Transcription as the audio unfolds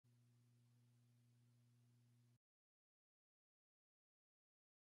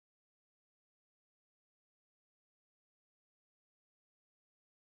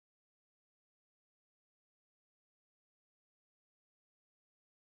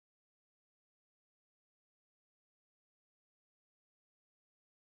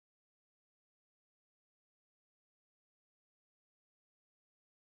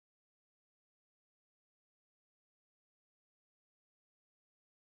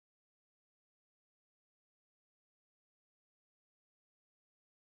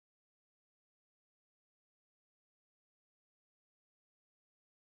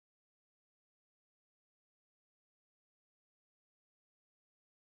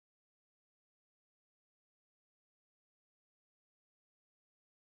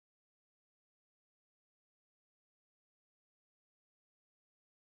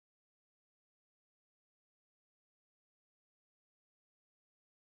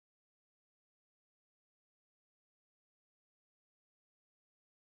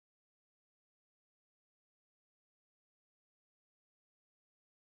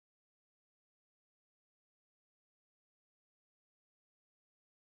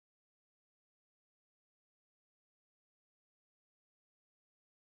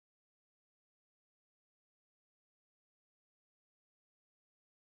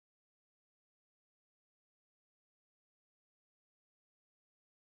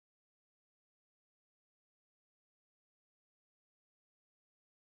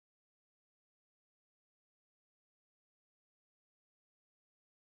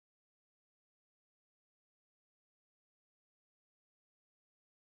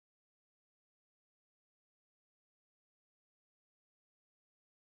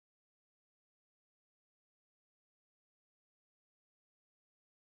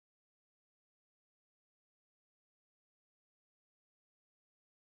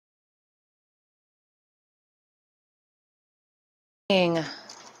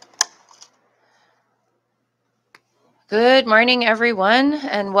Good morning, everyone,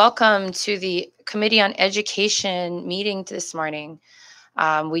 and welcome to the Committee on Education meeting this morning.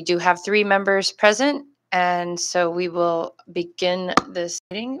 We do have 3 members present, and so we will begin this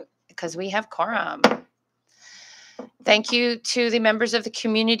meeting because we have quorum. Thank you to the members of the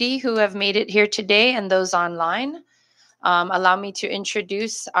community who have made it here today and those online. Allow me to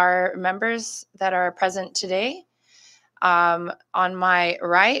introduce our members that are present today. On my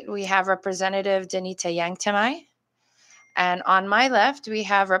right, we have Representative Danita Yangtamai. And on my left, we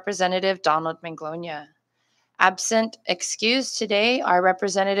have Representative Donald Manglonia. Absent excused today are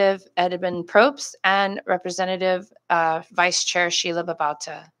Representative Edmund Probst and Representative Vice Chair Sheila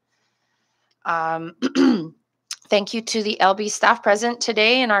Babauta. Thank you to the LB staff present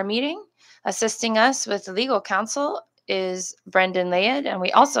today in our meeting. Assisting us with legal counsel is Brendan Layard, and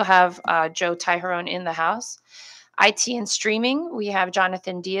we also have Joe Tyron in the house. IT and streaming, we have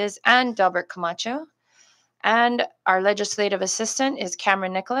Jonathan Diaz and Delbert Camacho. And our legislative assistant is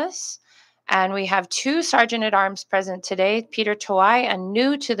Cameron Nicholas. And we have 2 Sergeant-at-Arms present today, Peter Tawai, and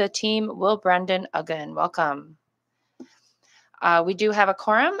new to the team, Will Brandon Uggan. Welcome. We do have a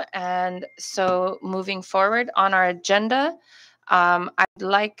quorum, and so moving forward on our agenda, I'd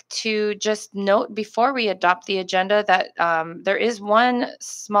like to just note before we adopt the agenda that there is one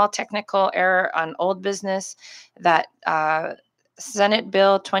small technical error on old business that Senate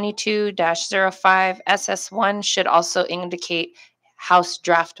Bill 22-05 SS1 should also indicate House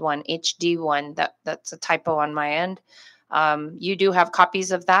Draft 1, HD1. That's a typo on my end. You do have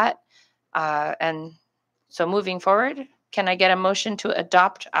copies of that. And so moving forward, can I get a motion to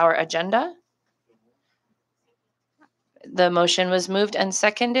adopt our agenda? The motion was moved and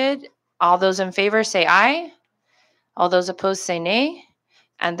seconded. All those in favor say aye. All those opposed say nay.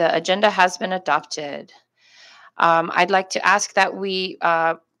 And the agenda has been adopted. I'd like to ask that we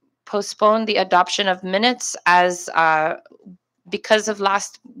postpone the adoption of minutes as because of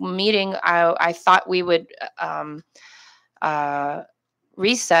last meeting, I thought we would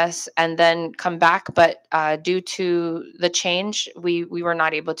recess and then come back, but due to the change, we were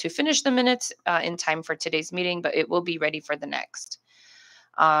not able to finish the minutes in time for today's meeting, but it will be ready for the next.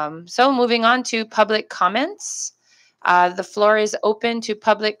 So moving on to public comments. The floor is open to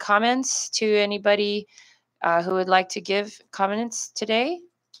public comments to anybody who would like to give comments today.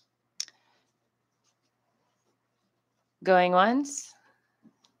 Going once,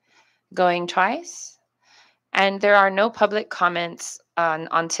 going twice. And there are no public comments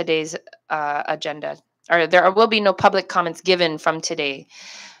on today's agenda, or there will be no public comments given from today.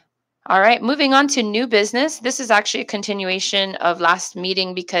 All right, moving on to new business. This is actually a continuation of last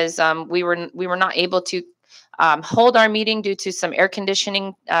meeting because we were not able to hold our meeting due to some air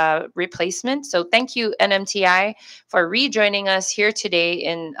conditioning replacement. So thank you, NMTI, for rejoining us here today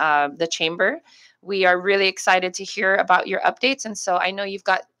in the chamber. We are really excited to hear about your updates. And so I know you've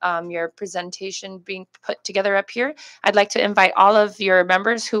got your presentation being put together up here. I'd like to invite all of your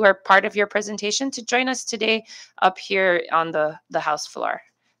members who are part of your presentation to join us today up here on the House floor.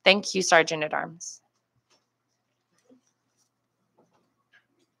 Thank you, Sergeant-at-Arms.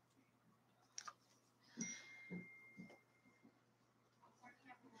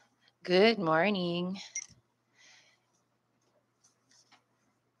 Good morning.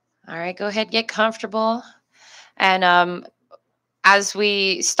 All right, go ahead, get comfortable. And as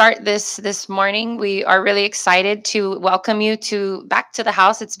we start this morning, we are really excited to welcome you back to the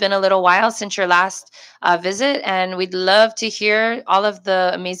House. It's been a little while since your last visit, and we'd love to hear all of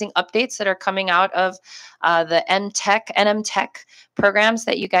the amazing updates that are coming out of the NM Tech programs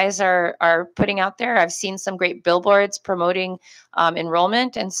that you guys are putting out there. I've seen some great billboards promoting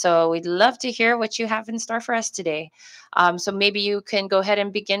enrollment, and so we'd love to hear what you have in store for us today. So maybe you can go ahead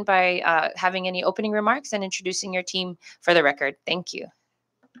and begin by having any opening remarks and introducing your team for the record. Thank you.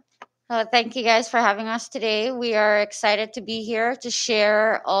 Thank you guys for having us today. We are excited to be here to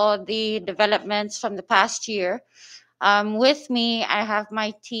share all the developments from the past year. With me, I have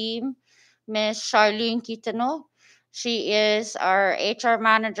my team, Miss Charlene Quitano. She is our HR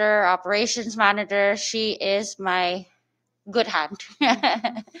manager, operations manager. She is my good hand.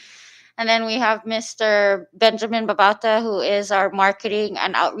 And then we have Mr. Benjamin Babauta, who is our marketing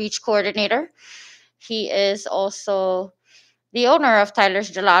and outreach coordinator. He is also the owner of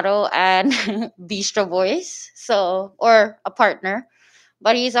Tyler's Gelato and Bistro Boys, or a partner.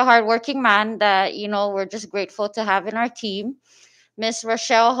 But he's a hardworking man that, we're just grateful to have in our team. Miss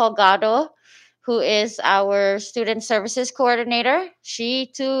Rochelle Holgado, who is our student services coordinator. She,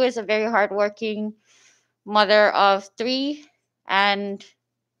 too, is a very hardworking mother of 3 and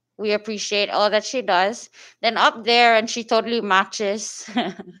we appreciate all that she does. Then up there, and she totally matches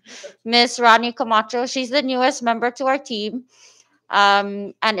Miss Ronnie Camacho. She's the newest member to our team,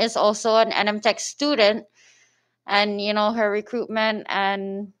 and is also an NMTech student. And her recruitment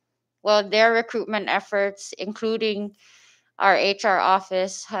and, well, their recruitment efforts, including our HR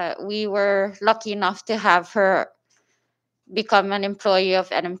office, we were lucky enough to have her become an employee of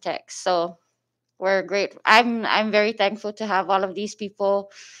NMTech. So we're great. I'm very thankful to have all of these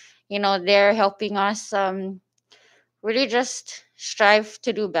people. They're helping us really just strive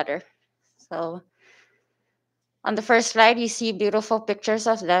to do better. So on the first slide, you see beautiful pictures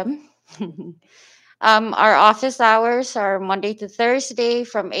of them. Our office hours are Monday to Thursday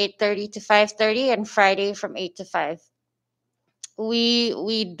from 8:30 to 5:30, and Friday from 8 to 5.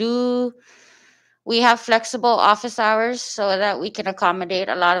 We have flexible office hours so that we can accommodate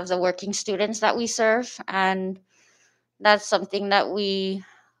a lot of the working students that we serve, and that's something that we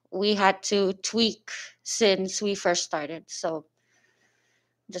had to tweak since we first started. So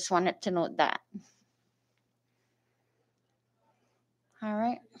just wanted to note that. All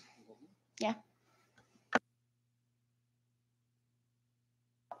right. Yeah.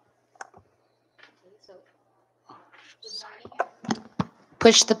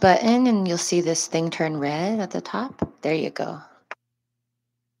 Push the button and you'll see this thing turn red at the top. There you go.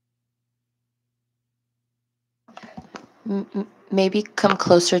 Maybe come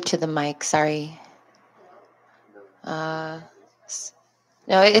closer to the mic. Sorry. No,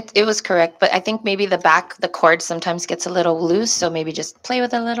 it was correct, but I think maybe the cord sometimes gets a little loose, so maybe just play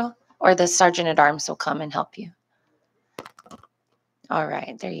with it a little, or the sergeant at arms will come and help you. All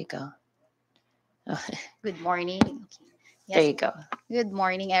right, there you go. Good morning. There you go. Good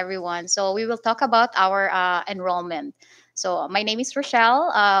morning, everyone. So we will talk about our enrollment. So my name is Rochelle,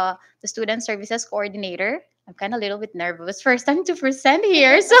 the Student Services Coordinator. I'm kind of a little bit nervous. First time to present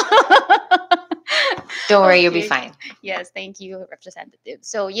here. So Don't worry, you'll be Okay. fine. Yes, thank you, Representative.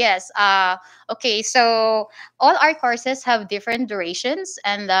 So yes, okay. So all our courses have different durations,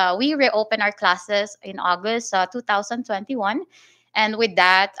 and we reopen our classes in August 2021. And with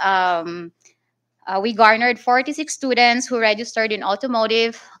that, we garnered 46 students who registered in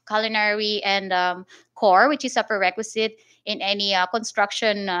automotive, culinary, and core, which is a prerequisite in any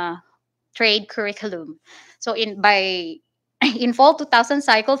construction trade curriculum. So in fall 2000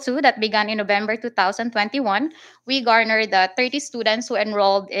 cycle 2 that began in November 2021, we garnered 30 students who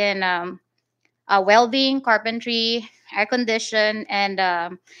enrolled in welding, carpentry, air condition, and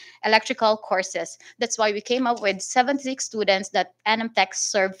electrical courses. That's why we came up with 76 students that NMTech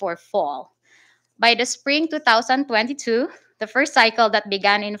served for fall. By the spring 2022, the first cycle that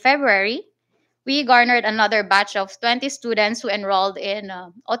began in February, we garnered another batch of 20 students who enrolled in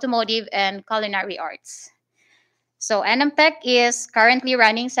automotive and culinary arts. So NMTech is currently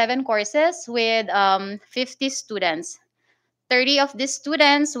running 7 courses with 50 students. 30 of these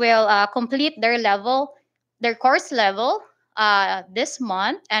students will complete their course level this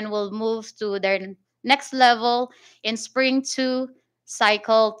month, and will move to their next level in spring 2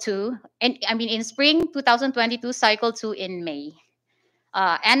 cycle 2, and I mean in spring 2022 cycle 2 in May.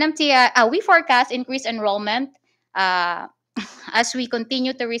 We forecast increased enrollment uh, as we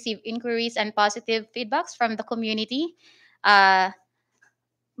continue to receive inquiries and positive feedbacks from the community uh,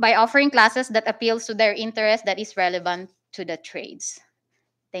 by offering classes that appeals to their interest that is relevant to the trades.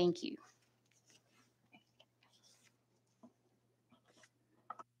 Thank you.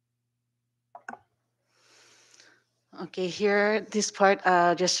 Okay, here, this part,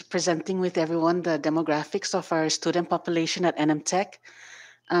 just presenting with everyone the demographics of our student population at NMTech.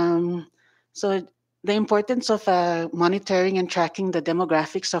 So the importance of monitoring and tracking the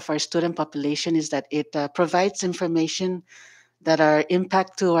demographics of our student population is that it provides information that are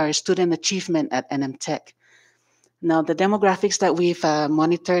impact to our student achievement at NMTech. Now, the demographics that we've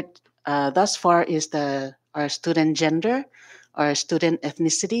monitored thus far is our student gender, our student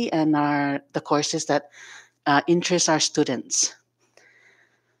ethnicity, and the courses that interest our students.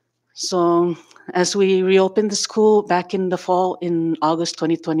 So as we reopened the school back in the fall in August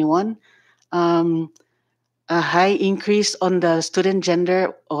 2021, a high increase on the student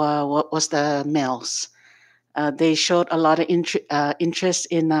gender was the males. They showed a lot of interest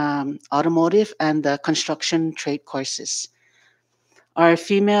in automotive and the construction trade courses. Our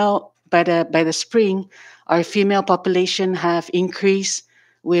female, by the spring, our female population have increased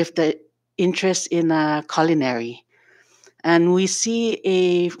with the interest in culinary. And we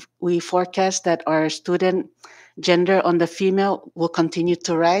forecast that our student gender on the female will continue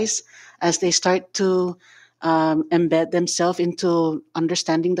to rise as they start to embed themselves into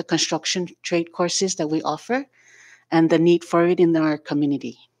understanding the construction trade courses that we offer and the need for it in our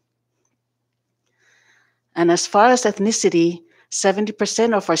community. And as far as ethnicity,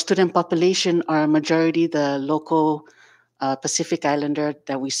 70% of our student population are majority the local Pacific Islander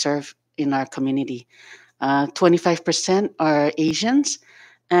that we serve in our community. 25% are Asians,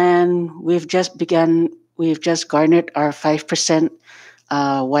 and we've just garnered our 5%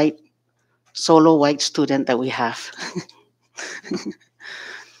 white solo white student that we have.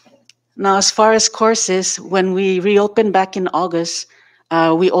 Now, as far as courses, when we reopened back in August,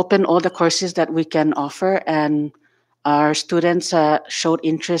 we opened all the courses that we can offer, and our students showed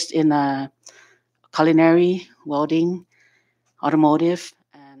interest in culinary, welding, automotive,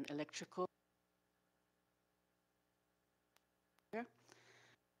 and electrical.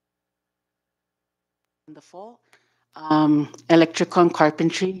 In the fall, electrical and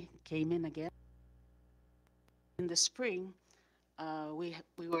carpentry came in again. In the spring, we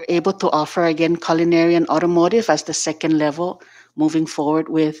were able to offer again culinary and automotive as the second level, moving forward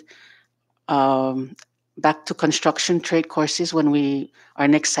with back to construction trade courses when our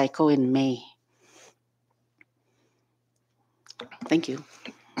next cycle in May. Thank you.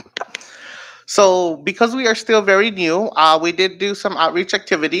 So because we are still very new, we did do some outreach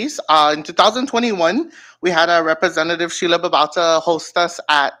activities. In 2021, we had our representative Sheila Babauta host us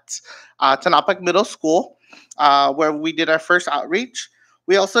at Tanapak Middle School, where we did our first outreach.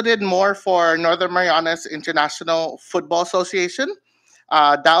 We also did more for Northern Marianas International Football Association,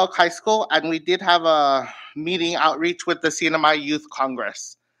 Daok High School, and we did have a meeting outreach with the CNMI Youth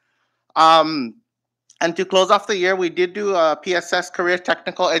Congress. And to close off the year, we did do a PSS Career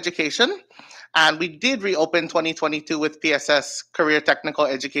Technical Education, and we did reopen 2022 with PSS Career Technical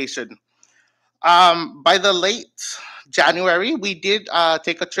Education. By the late January, we did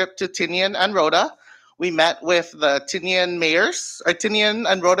take a trip to Tinian and Rhoda. We met with the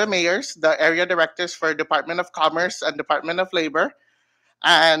Tinian and Rhoda mayors, the area directors for Department of Commerce and Department of Labor,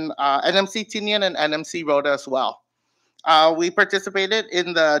 and NMC Tinian and NMC Rhoda as well. We participated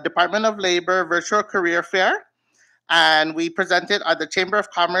in the Department of Labor Virtual Career Fair, and we presented at the Chamber of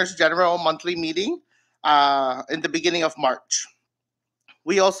Commerce General Monthly Meeting in the beginning of March.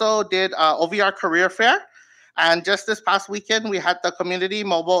 We also did OVR Career Fair, and just this past weekend, we had the Community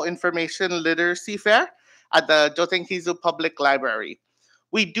Mobile Information Literacy Fair at the Jotengkizu Public Library.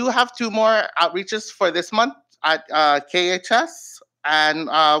 We do have 2 more outreaches for this month at KHS, and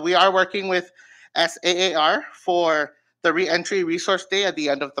we are working with SAAR for the Reentry Resource Day at the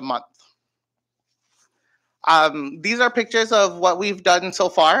end of the month. These are pictures of what we've done so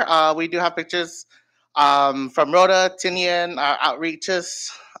far. We do have pictures from Rhoda, Tinian, our outreaches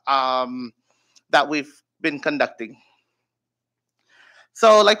that we've been conducting.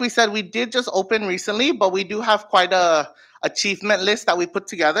 So like we said, we did just open recently, but we do have quite a achievement list that we put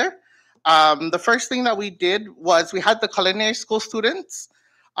together. The first thing that we did was we had the culinary school students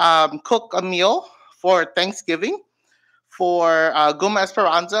cook a meal for Thanksgiving for Guma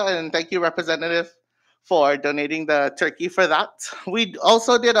Esperanza, and thank you, Representative, for donating the turkey for that. We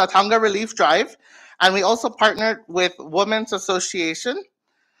also did a Tonga relief drive, and we also partnered with Women's Association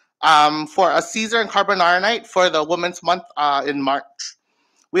for a Caesar and carbonara night for the Women's Month in March.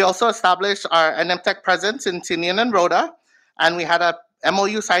 We also established our NMTech presence in Tinian and Rhoda, and we had a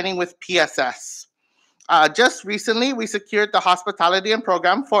MOU signing with PSS. Just recently, we secured the hospitality and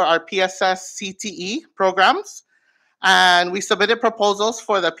program for our PSS CTE programs, and we submitted proposals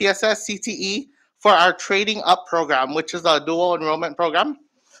for the PSS CTE for our Trading Up program, which is a dual enrollment program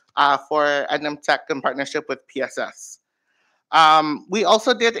for NMTech in partnership with PSS. We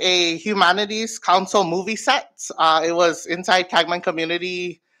also did a Humanities Council movie set. It was inside Cagman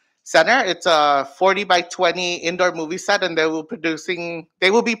Community Center. It's a 40 by 20 indoor movie set, and they will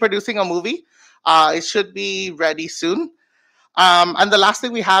be producing a movie. It should be ready soon. And the last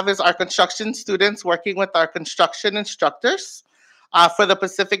thing we have is our construction students working with our construction instructors for the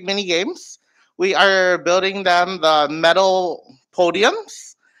Pacific Mini Games. We are building them the metal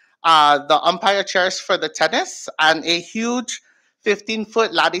podiums, the umpire chairs for the tennis, and a huge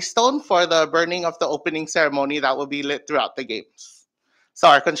 15-foot laddie stone for the burning of the opening ceremony that will be lit throughout the games. So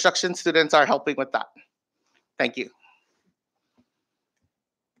our construction students are helping with that. Thank you.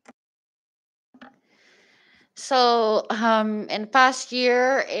 So in the past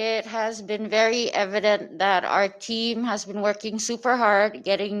year, it has been very evident that our team has been working super hard,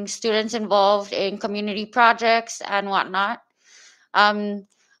 getting students involved in community projects and whatnot.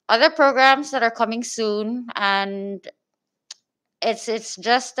 Other programs that are coming soon, and it's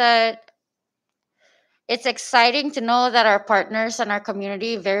just that it's exciting to know that our partners and our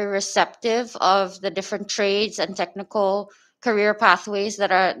community are very receptive of the different trades and technical career pathways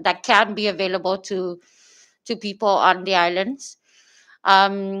that can be available to people on the islands.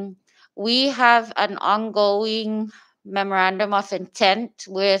 We have an ongoing memorandum of intent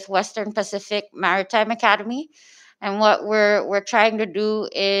with Western Pacific Maritime Academy. And what we're trying to do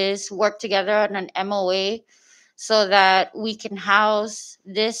is work together on an MOA so that we can house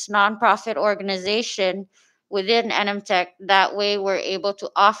this nonprofit organization within NMTech. That way, we're able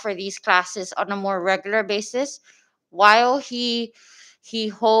to offer these classes on a more regular basis while he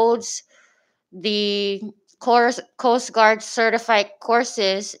holds the Coast Guard certified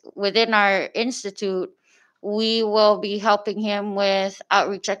courses within our institute. We will be helping him with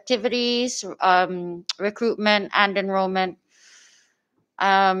outreach activities, recruitment, and enrollment.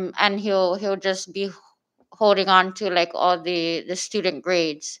 And he'll just be holding on to like all the student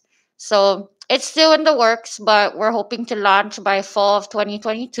grades. So it's still in the works, but we're hoping to launch by fall of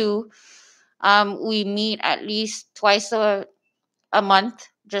 2022. We meet at least twice a month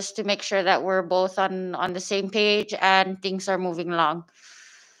just to make sure that we're both on the same page and things are moving along.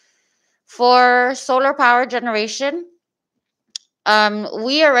 For solar power generation,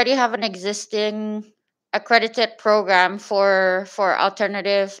 we already have an existing accredited program for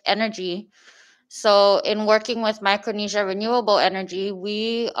alternative energy. So in working with Micronesia Renewable Energy,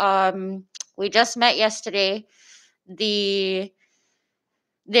 we just met yesterday.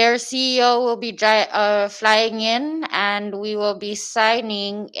 Their CEO will be flying in, and we will be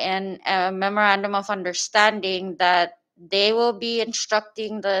signing a memorandum of understanding that they will be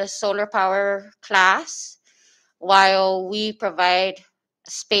instructing the solar power class while we provide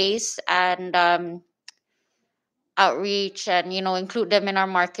space and outreach and include them in our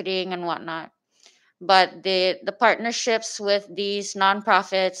marketing and whatnot. But the partnerships with these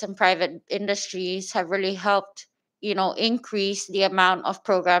nonprofits and private industries have really helped increase the amount of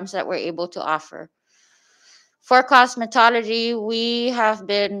programs that we're able to offer. For cosmetology, we have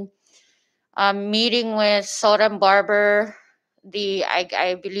been meeting with Sodom Barber.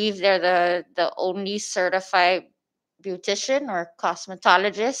 I believe they're the only certified beautician or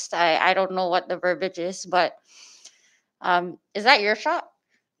cosmetologist. I don't know what the verbiage is, but is that your shop?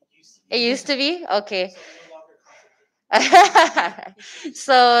 It used to be? Okay.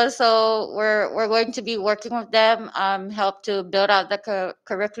 So we're going to be working with them, help to build out the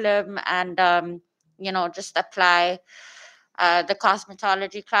curriculum and just apply the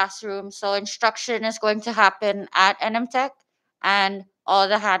cosmetology classroom. So instruction is going to happen at NMTech, and all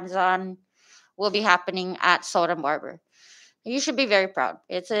the hands-on will be happening at Sodom Barber. You should be very proud.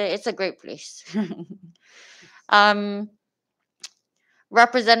 It's a great place. um,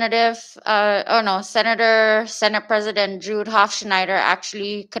 Senate President Jude Hofschneider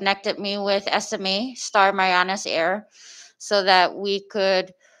actually connected me with SMA, Star Marianas Air, so that we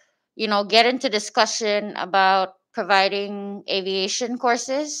could, get into discussion about providing aviation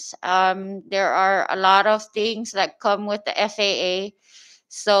courses. There are a lot of things that come with the FAA.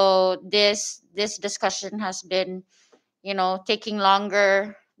 So this discussion has been, taking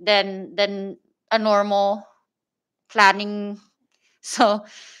longer than a normal planning. So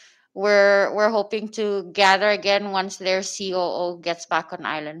we're hoping to gather again once their COO gets back on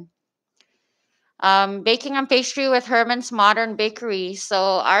island. Baking and pastry with Herman's Modern Bakery. So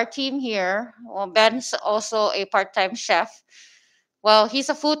our team here, well, Ben's also a part-time chef. Well, he's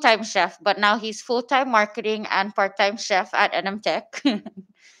a full-time chef, but now he's full-time marketing and part-time chef at NMTech.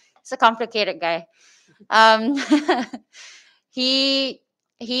 He's a complicated guy. Um, he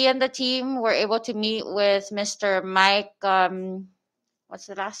and the team were able to meet with Mr. Mike. What's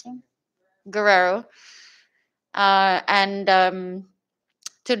the last name? Guerrero, and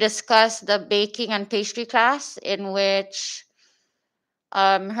to discuss the baking and pastry class, in which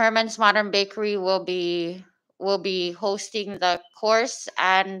Herman's Modern Bakery will be hosting the course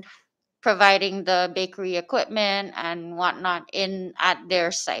and providing the bakery equipment and whatnot at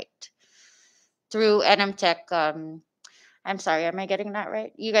their site through NMTech. I'm sorry, am I getting that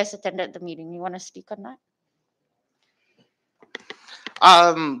right? You guys attended the meeting. You want to speak on that?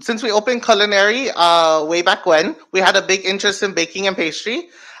 Since we opened culinary way back when, we had a big interest in baking and pastry.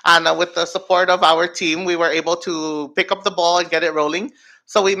 And with the support of our team, we were able to pick up the ball and get it rolling.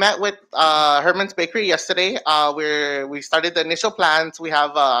 So we met with Herman's Bakery yesterday. We started the initial plans. We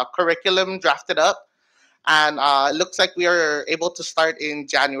have a curriculum drafted up. And it looks like we are able to start in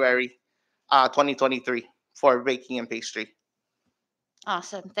January 2023 for baking and pastry.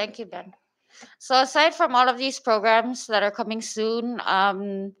 Awesome. Thank you, Ben. So aside from all of these programs that are coming soon,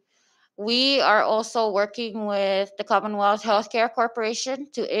 we are also working with the Commonwealth Healthcare Corporation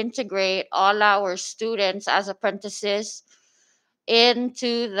to integrate all our students as apprentices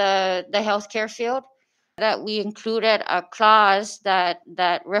into the healthcare field. That we included a clause that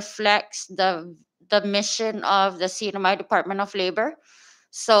reflects the mission of the CNMI Department of Labor.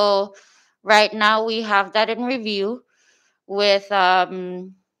 So right now we have that in review with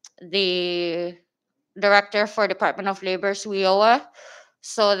the director for Department of Labor's WIOA,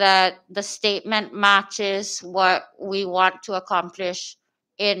 so that the statement matches what we want to accomplish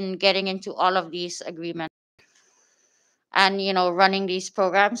in getting into all of these agreements and running these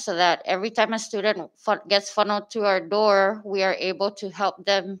programs, so that every time a student gets funneled to our door, we are able to help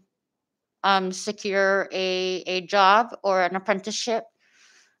them secure a job or an apprenticeship.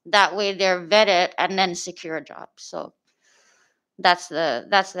 That way they're vetted and then secure a job. So that's the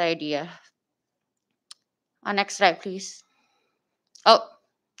idea. Next slide, please.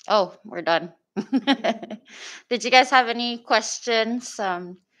 Oh, we're done. Did you guys have any questions,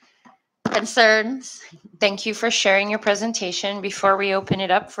 concerns? Thank you for sharing your presentation. Before we open it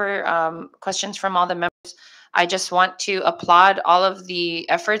up for questions from all the members, I just want to applaud all of the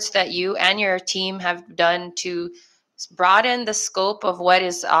efforts that you and your team have done to broaden the scope of what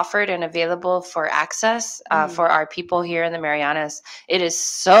is offered and available for access for our people here in the Marianas. It is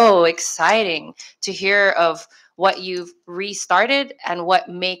so exciting to hear of what you've restarted and what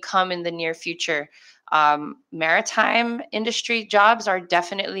may come in the near future. Maritime industry jobs are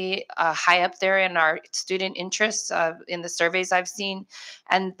definitely high up there in our student interests in the surveys I've seen.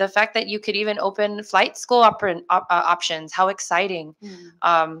 And the fact that you could even open flight school options, how exciting.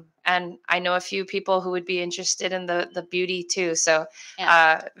 And I know a few people who would be interested in the beauty too. So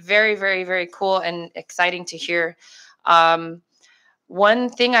very, very, very cool and exciting to hear. One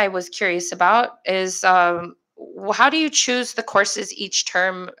thing I was curious about is how do you choose the courses each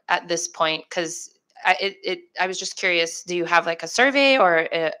term at this point? Because I was just curious, do you have like a survey, or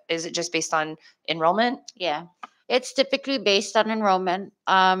is it just based on enrollment? Yeah, it's typically based on enrollment.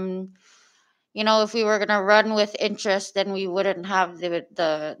 If we were going to run with interest, then we wouldn't have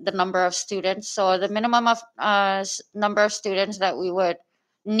the number of students. So the minimum of number of students that we would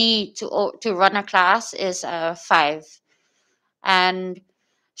need to run a class is 5. And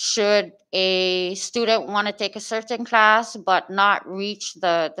should a student want to take a certain class but not reach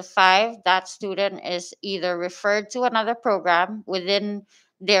the 5, that student is either referred to another program within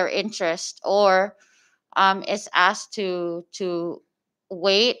their interest, or is asked to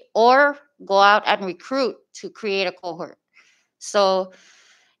wait or go out and recruit to create a cohort. So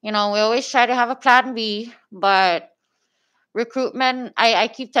we always try to have a plan B, but recruitment, I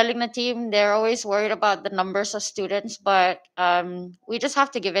keep telling the team, they're always worried about the numbers of students, but we just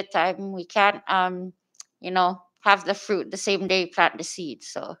have to give it time. We can't have the fruit the same day you plant the seed.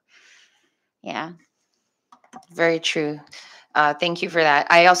 So yeah. Very true. Thank you for that.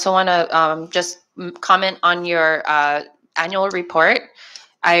 I also want to just comment on your annual report.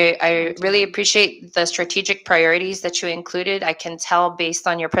 I really appreciate the strategic priorities that you included. I can tell based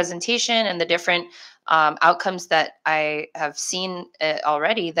on your presentation and the different outcomes that I have seen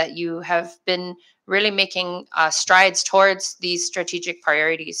already that you have been really making strides towards these strategic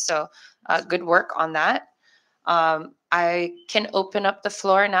priorities. So good work on that. I can open up the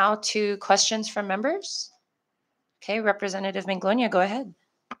floor now to questions from members. Okay, Representative Manglonia, go ahead.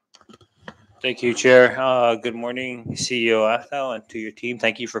 Thank you, Chair. Good morning, CEO Athel, and to your team.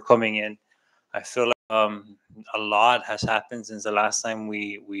 Thank you for coming in. I feel like a lot has happened since the last time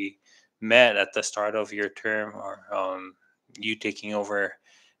we met at the start of your term, or you taking over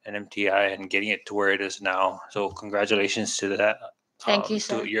an MTI and getting it to where it is now. So congratulations to that. Thank you,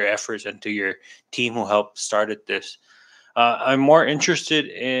 sir. To your efforts and to your team who helped started this. I'm more interested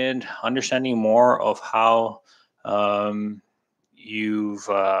in understanding more of how you've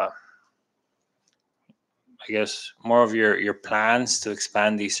I guess more of your plans to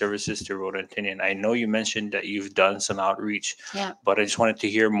expand these services to Rhode Antonian. I know you mentioned that you've done some outreach, but I just wanted to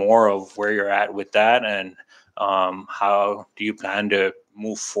hear more of where you're at with that, and how do you plan to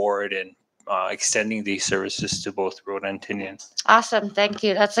move forward in extending these services to both Rhode Antonian? Awesome, thank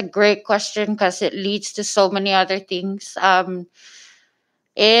you. That's a great question because it leads to so many other things.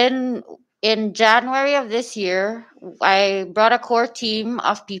 In January of this year, I brought a core team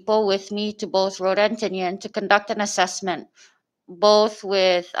of people with me to both Rhode Antonian to conduct an assessment, both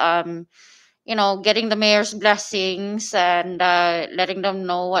with getting the mayor's blessings and letting them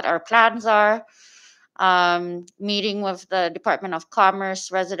know what our plans are. Meeting with the Department of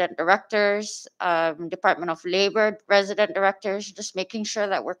Commerce resident directors, Department of Labor resident directors, just making sure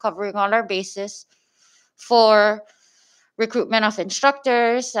that we're covering all our bases for recruitment of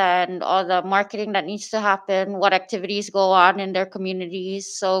instructors and all the marketing that needs to happen, what activities go on in their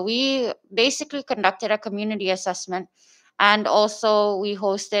communities. So we basically conducted a community assessment, and also we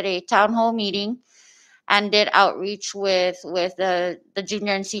hosted a town hall meeting and did outreach with the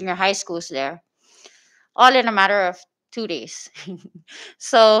junior and senior high schools there, all in a matter of 2 days.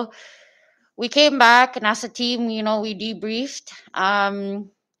 So we came back, and as a team, we debriefed.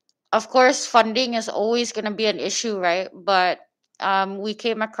 Of course, funding is always going to be an issue, right? But we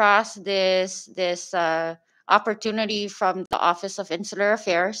came across this opportunity from the Office of Insular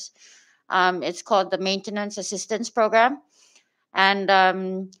Affairs. It's called the Maintenance Assistance Program,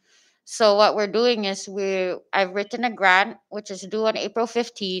 and so what we're doing is I've written a grant which is due on April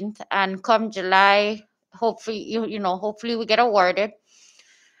 15th, and come July, hopefully hopefully we get awarded.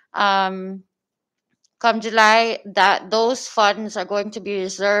 Um, Come July, that those funds are going to be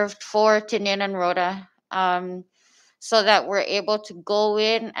reserved for Tinian and Rhoda, so that we're able to go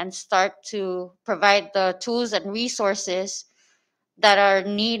in and start to provide the tools and resources that are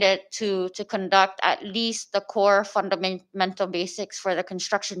needed to conduct at least the core fundamental basics for the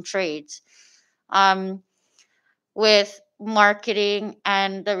construction trades. Um, with marketing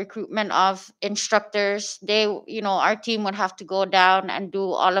and the recruitment of instructors, our team would have to go down and do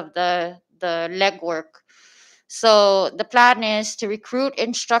all of the legwork. So the plan is to recruit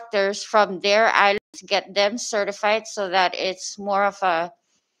instructors from their islands, get them certified so that it's more of a,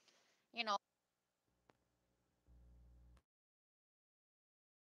 you know,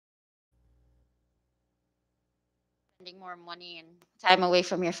 spending more money and time away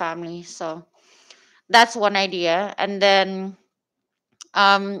from your family. So that's one idea. And then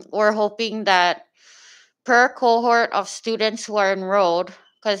we're hoping that per cohort of students who are enrolled,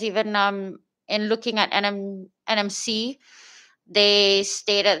 because even in looking at NMC, they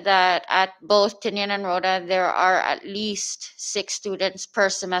stated that at both Tinian and Rhoda, there are at least 6 students per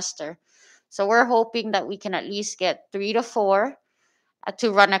semester. So we're hoping that we can at least get 3 to 4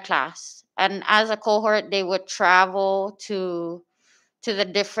 to run a class. And as a cohort, they would travel to the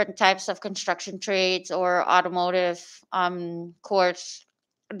different types of construction trades or automotive course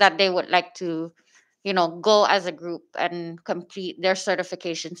that they would like to, go as a group and complete their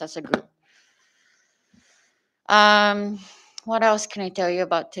certifications as a group. What else can I tell you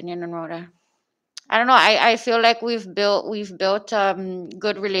about Tinian and Rhoda? I don't know. I feel like we've built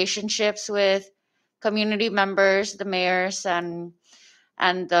good relationships with community members, the mayors, and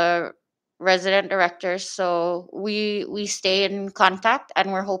the resident directors. So we stay in contact,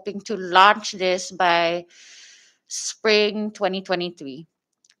 and we're hoping to launch this by spring 2023.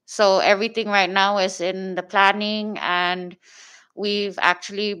 So everything right now is in the planning, and we've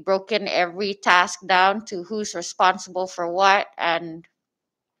actually broken every task down to who's responsible for what and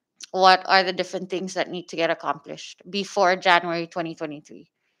what are the different things that need to get accomplished before January 2023.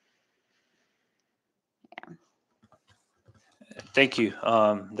 Thank you.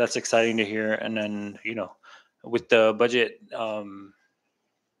 That's exciting to hear. And then, with the budget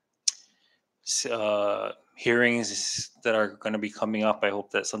hearings that are going to be coming up, I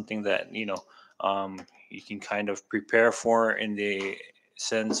hope that's something that, you can kind of prepare for, in the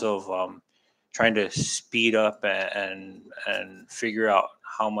sense of trying to speed up and figure out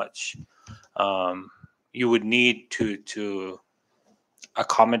how much you would need to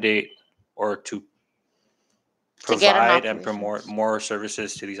accommodate or to To get an provide and operations. promote more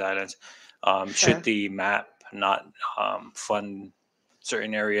services to these islands. Sure. Should the map not fund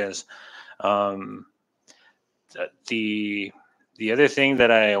certain areas? The other thing that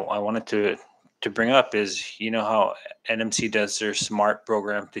I wanted to bring up is, how NMC does their SMART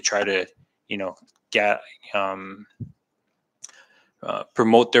program to try to get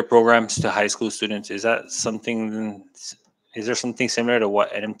promote their programs to high school students. Is there something similar to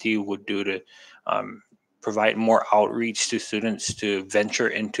what NMT would do to provide more outreach to students to venture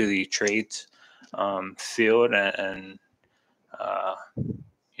into the trades field? And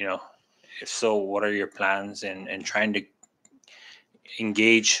if so, what are your plans in trying to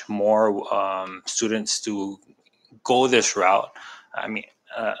engage more students to go this route? I mean,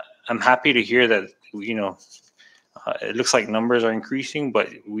 I'm happy to hear that, it looks like numbers are increasing, but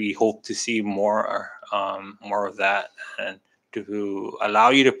we hope to see more of that, and to allow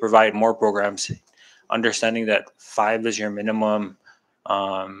you to provide more programs, understanding that 5 is your minimum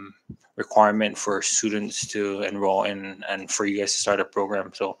requirement for students to enroll in and for you guys to start a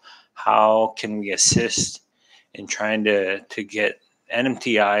program. So how can we assist in trying to get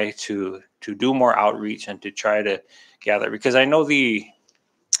NMTI to do more outreach and to try to gather? Because I know the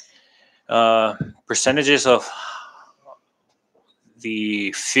percentages of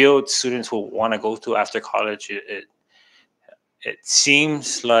the field students will want to go to after college, it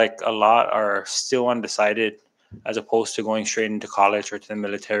seems like a lot are still undecided, as opposed to going straight into college or to the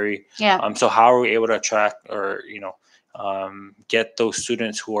military. Yeah. So how are we able to attract or get those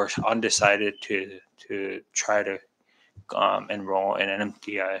students who are undecided to try to enroll in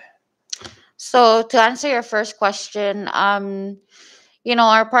NMTI? So to answer your first question,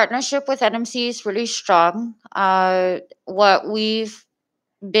 our partnership with NMC is really strong. What we've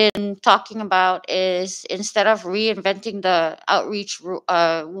been talking about is, instead of reinventing the outreach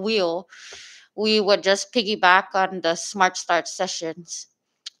wheel, we would just piggyback on the Smart Start sessions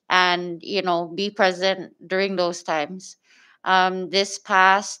and be present during those times. This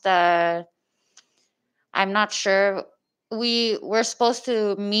past, I'm not sure. We were supposed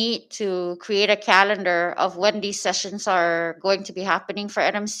to meet to create a calendar of when these sessions are going to be happening for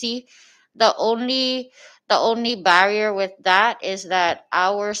NMC. The only the only barrier with that is that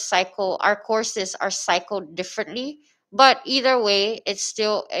our courses are cycled differently. But either way, it's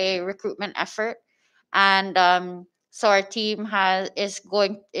still a recruitment effort, and so our team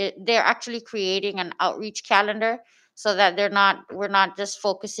they're actually creating an outreach calendar, so that we're not just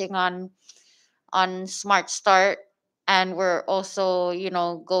focusing on Smart Start, and we're also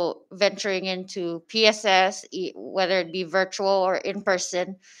go venturing into PSS, whether it be virtual or in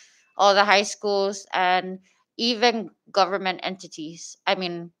person, all the high schools, and even government entities. I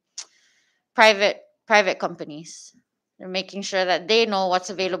mean, private companies. They're making sure that they know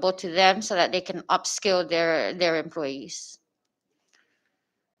what's available to them so that they can upskill their employees.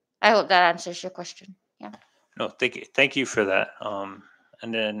 I hope that answers your question. Yeah. No, thank you for that.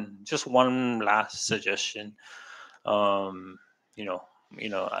 And then just one last suggestion. Um,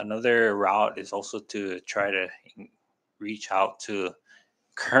 another route is also to try to reach out to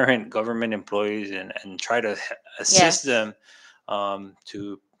current government employees and try to assist Yes. them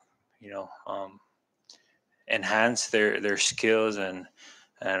to you know enhance their skills and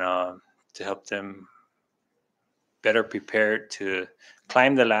to help them better prepared to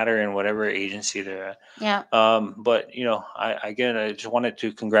climb the ladder in whatever agency they're at. Yeah. But I just wanted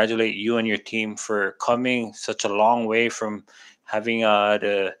to congratulate you and your team for coming such a long way from having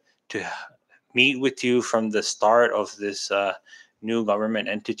to meet with you from the start of this new government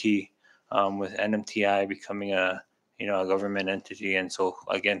entity, with NMTI becoming a government entity. And so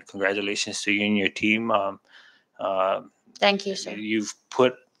again, congratulations to you and your team. Thank you, sir. You've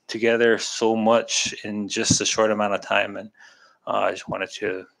put together so much in just a short amount of time, and I just wanted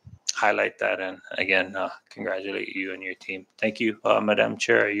to highlight that, and again, congratulate you and your team. Thank you, Madam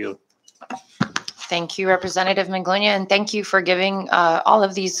Chair. You. Thank you, Representative Manglonia, and thank you for giving all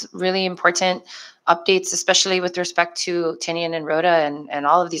of these really important updates, especially with respect to Tinian and Rhoda and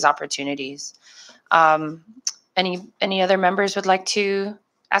all of these opportunities. Any other members would like to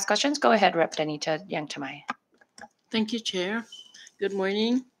ask questions? Go ahead, Rep. Danita Yangtamay. Thank you, Chair. Good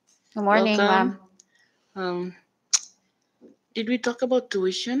morning. Good morning, Welcome. ma'am. Did we talk about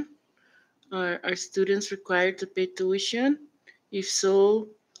tuition? Are students required to pay tuition? If so,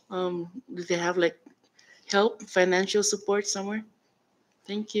 do they have help, financial support somewhere?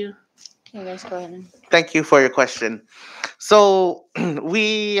 Thank you. You guys go ahead. Thank you for your question. So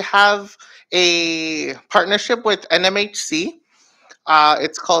we have a partnership with NMHC.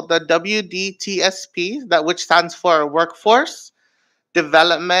 It's called the WDTSP, which stands for Workforce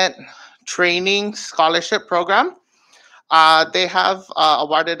Development Training Scholarship Program. They have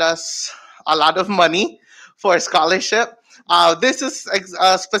awarded us a lot of money for a scholarship. This is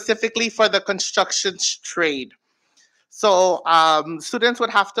specifically for the construction trade. So students would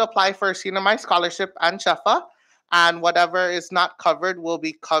have to apply for CNMI scholarship and SHEFA, and whatever is not covered will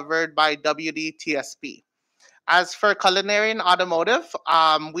be covered by WDTSP. As for culinary and automotive,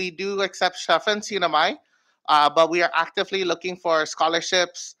 we do accept SHEFA and CNMI, but we are actively looking for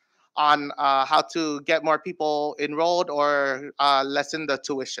scholarships on how to get more people enrolled or lessen the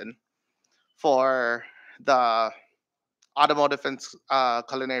tuition for the automotive and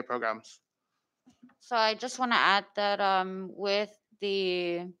culinary programs. So I just want to add that with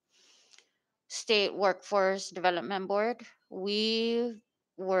the State Workforce Development Board, we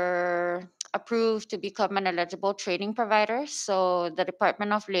were approved to become an eligible training provider. So the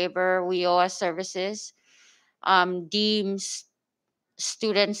Department of Labor, WIOA Services, deems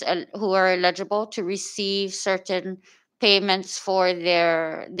students who are eligible to receive certain payments for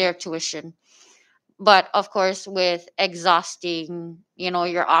their tuition. But of course, with exhausting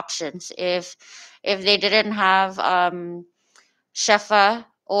your options, if they didn't have SHEFA,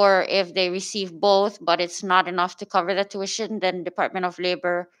 or if they receive both but it's not enough to cover the tuition, then Department of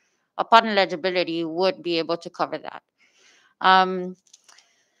Labor, upon eligibility, would be able to cover that.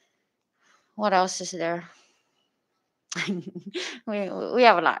 What else is there? we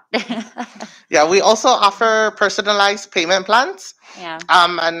have a lot. Yeah, we also offer personalized payment plans. Yeah.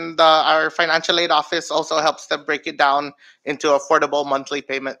 And our financial aid office also helps them break it down into affordable monthly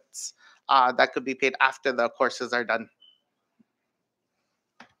payments that could be paid after the courses are done.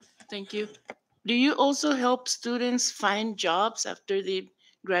 Thank you. Do you also help students find jobs after they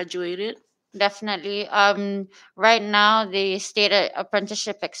graduated? Definitely. Right now the state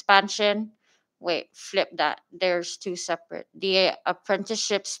apprenticeship expansion. Wait, flip that. There's two separate. The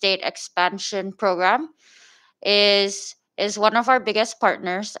apprenticeship state expansion program is one of our biggest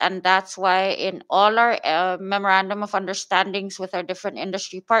partners, and that's why in all our memorandum of understandings with our different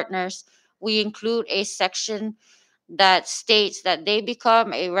industry partners, we include a section that states that they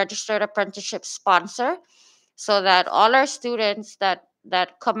become a registered apprenticeship sponsor, so that all our students that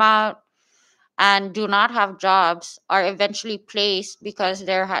come out and do not have jobs are eventually placed, because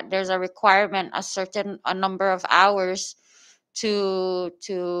there's a requirement, a number of hours to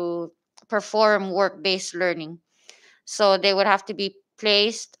perform work-based learning. So they would have to be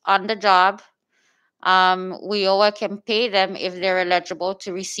placed on the job. WIOA can pay them if they're eligible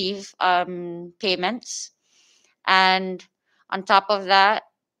to receive payments, and on top of that,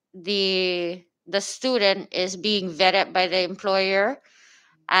 the student is being vetted by the employer,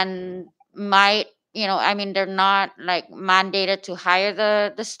 and might, I mean, they're not like mandated to hire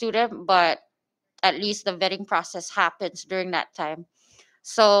the student, but at least the vetting process happens during that time.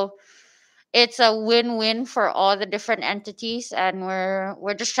 So it's a win-win for all the different entities, and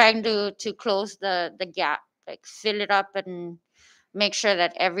we're just trying to close the gap, like fill it up and make sure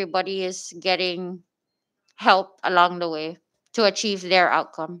that everybody is getting help along the way to achieve their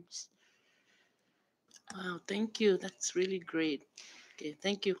outcomes. Wow, thank you. That's really great. Okay,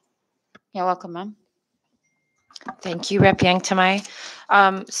 thank you. You're welcome, ma'am. Thank you, Rep Yang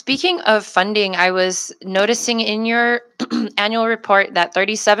Tamai. Speaking of funding, I was noticing in your annual report that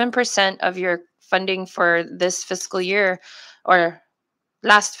 37% of your funding for this fiscal year or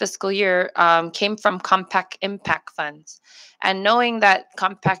last fiscal year came from Compact Impact funds. And knowing that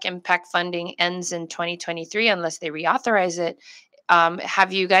Compact Impact funding ends in 2023 unless they reauthorize it,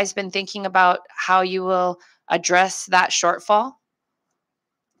 have you guys been thinking about how you will address that shortfall?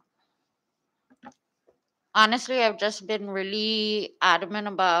 Honestly, I've just been really adamant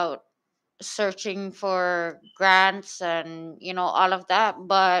about searching for grants and all of that,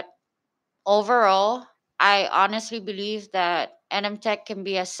 but overall, I honestly believe that NMTech can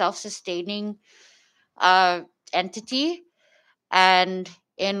be a self-sustaining uh, entity, and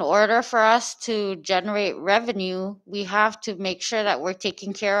in order for us to generate revenue, we have to make sure that we're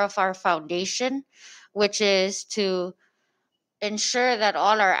taking care of our foundation, which is to ensure that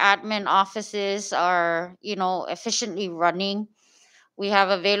all our admin offices are efficiently running. We have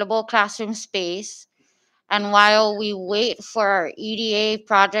available classroom space, and while we wait for our EDA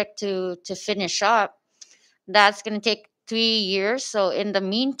project to finish up, that's going to take 3 years. So in the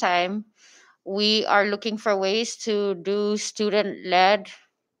meantime, we are looking for ways to do student led,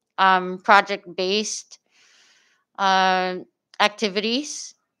 project based uh,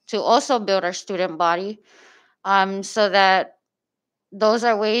 activities to also build our student body, so that those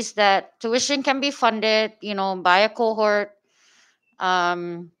are ways that tuition can be funded, by a cohort.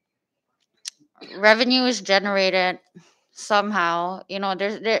 Um, Revenue is generated somehow.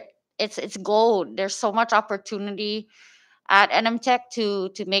 It's gold. There's so much opportunity at NMTech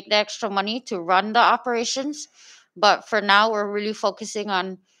to make the extra money to run the operations, but for now we're really focusing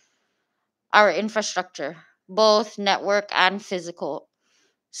on our infrastructure, both network and physical.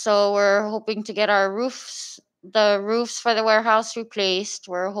 So we're hoping to get the roofs for the warehouse replaced.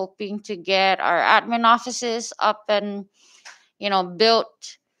 We're hoping to get our admin offices up and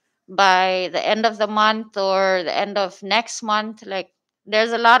built by the end of the month or the end of next month. Like,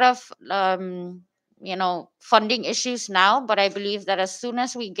 there's a lot of funding issues now, but I believe that as soon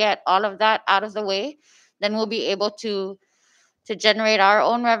as we get all of that out of the way, then we'll be able to generate our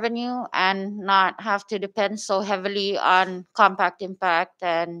own revenue and not have to depend so heavily on Compact Impact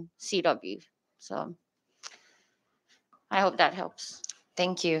and CW. So I hope that helps.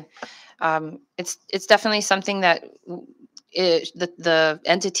 Thank you. It's definitely something that the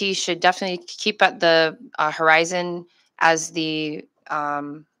entity should definitely keep at the horizon, as the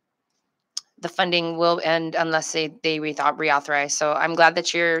funding will end unless they reauthorize. So I'm glad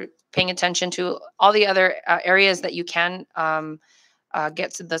that you're paying attention to all the other areas that you can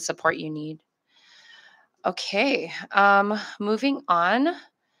get to the support you need. Okay, moving on.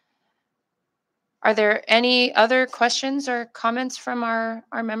 Are there any other questions or comments from our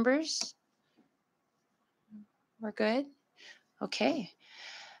members? We're good? Okay.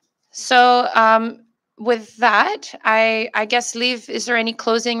 So with that, I guess, Liv, is there any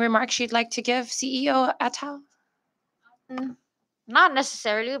closing remarks you'd like to give, CEO Atal? Not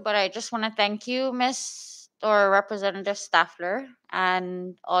necessarily, but I just want to thank you, Miss or Representative Staffler,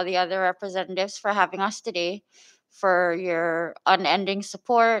 and all the other representatives for having us today, for your unending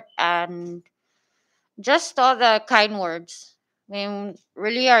support and just all the kind words. I mean,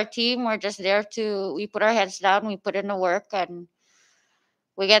 really, our team, we're just there to, we put our heads down, we put in the work, and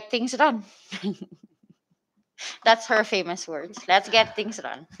we get things done. That's her famous words. Let's get things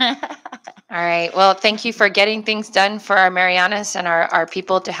done. All right. Well, thank you for getting things done for our Marianas and our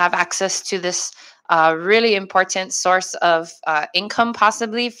people to have access to this really important source of income,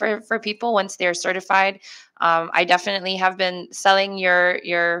 possibly for people once they're certified. I definitely have been selling your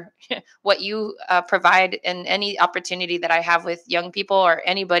what you provide in any opportunity that I have with young people or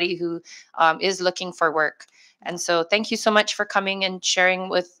anybody who is looking for work. And so, thank you so much for coming and sharing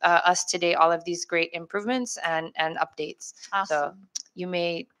with us today all of these great improvements and updates. So, Awesome. you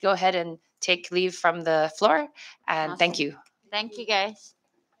may go ahead and take leave from the floor. And thank Awesome. you. Thank you, guys.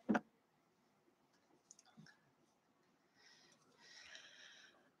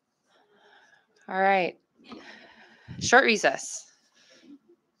 All right. Short recess.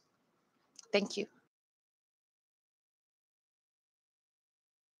 Thank you.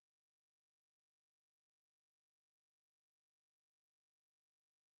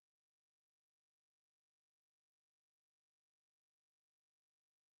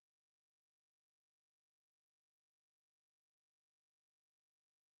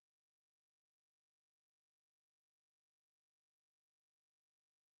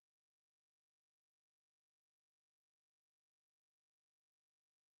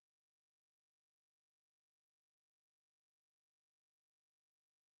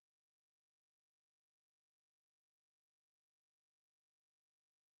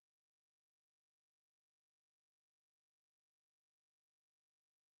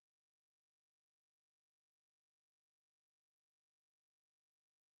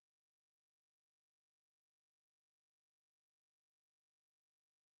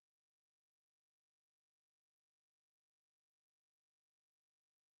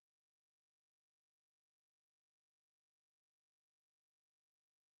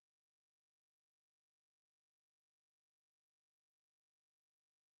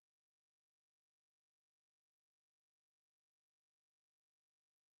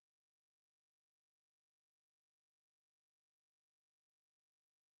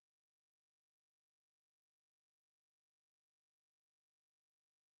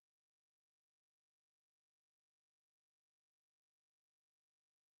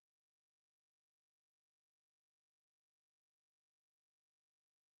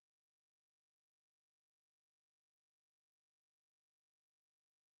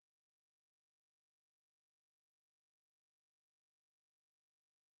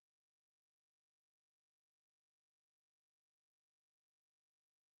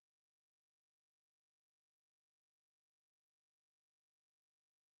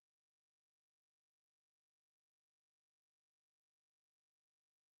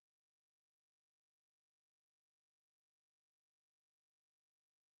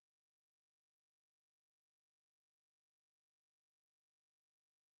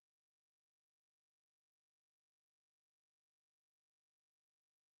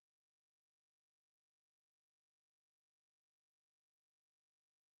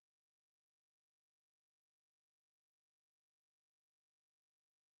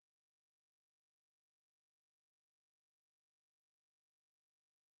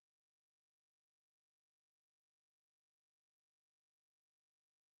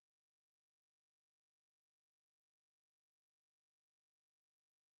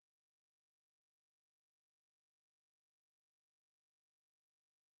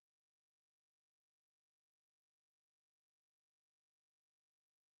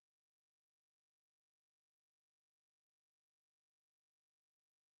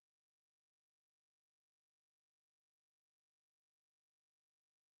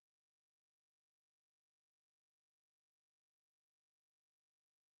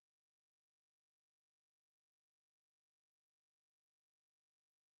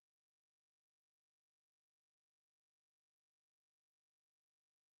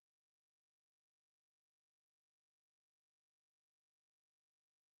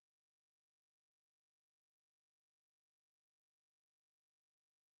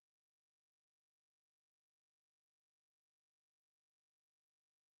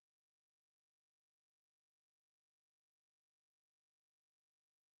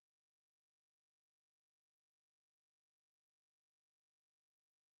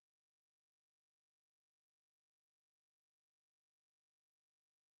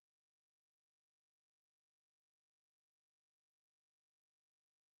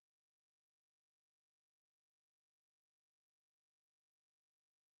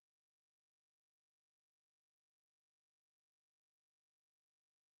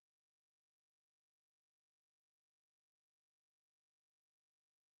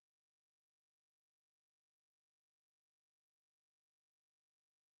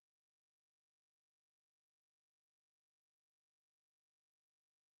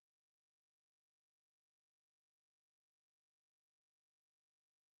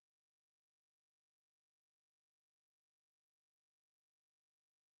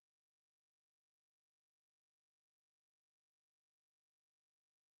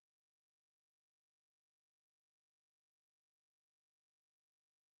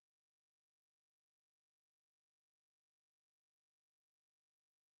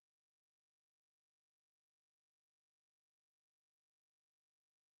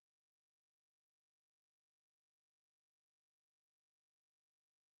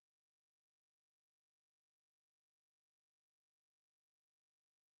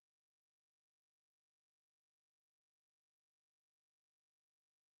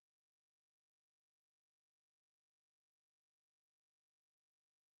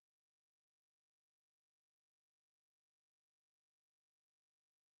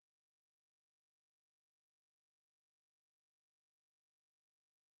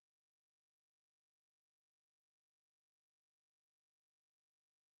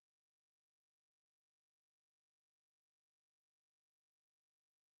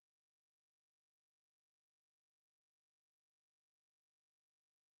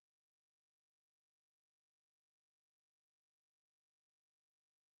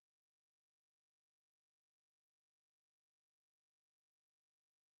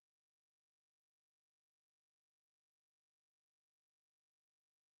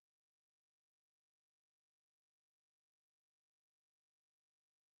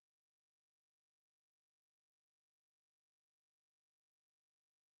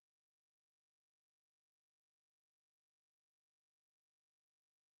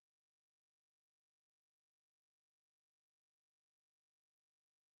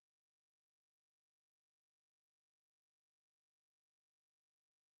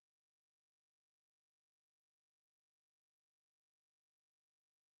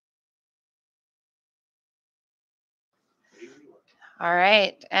 All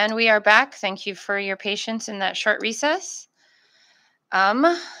right, and we are back. Thank you for your patience in that short recess.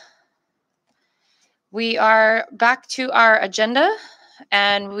 We are back to our agenda,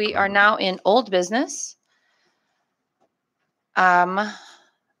 and we are now in old business.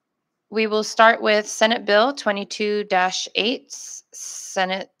 We will start with Senate Bill 22-8,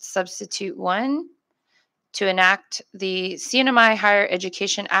 Senate Substitute 1, to enact the CNMI Higher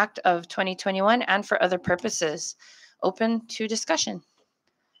Education Act of 2021 and for other purposes. Open to discussion.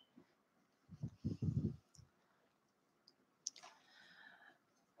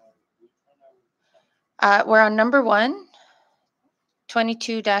 We're on number 1,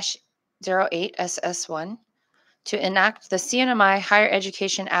 22-08 SS1, to enact the CNMI Higher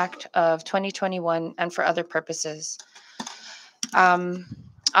Education Act of 2021 and for other purposes.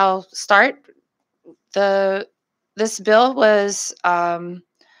 I'll start. This bill was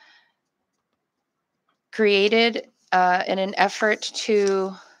created in an effort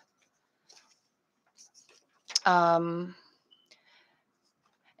to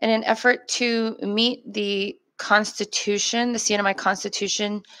meet the Constitution, the CNMI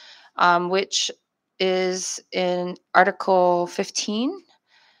Constitution, which is in Article 15,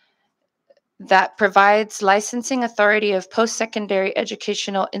 that provides licensing authority of post-secondary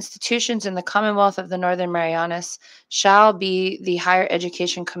educational institutions in the Commonwealth of the Northern Marianas shall be the Higher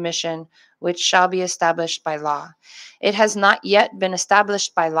Education Commission, which shall be established by law. It has not yet been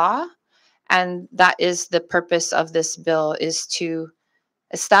established by law, and that is the purpose of this bill, is to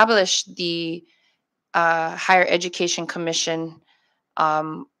establish the Higher Education Commission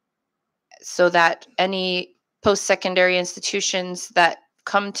so that any post-secondary institutions that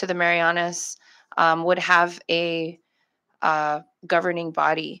come to the Marianas would have a governing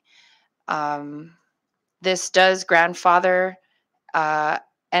body. This does grandfather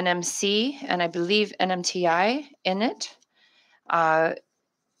NMC and I believe NMTI in it.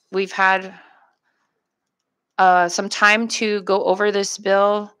 We've had some time to go over this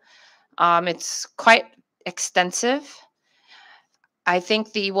bill. It's quite extensive. I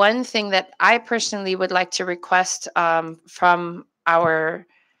think the one thing that I personally would like to request from our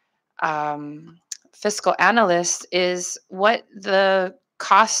fiscal analyst is what the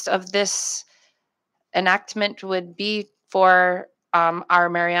cost of this enactment would be for our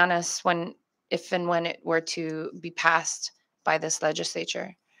Marianas if and when it were to be passed by this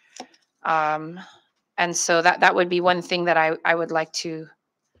legislature. And so that would be one thing that I would like to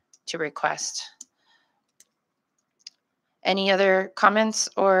request. Any other comments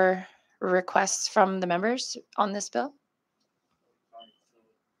or requests from the members on this bill?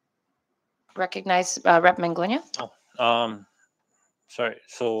 Recognize Rep. Manglona. Sorry.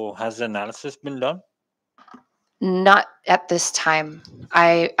 So has the analysis been done? Not at this time.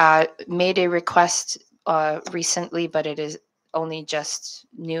 I made a request recently, but it is only just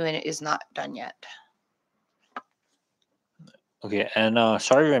new and it is not done yet. Okay, and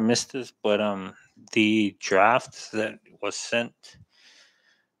sorry I missed this, but the draft that was sent,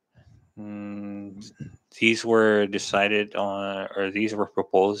 these were decided on, or these were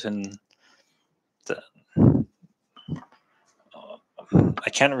proposed in the. I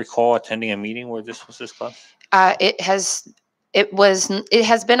can't recall attending a meeting where this was discussed. It has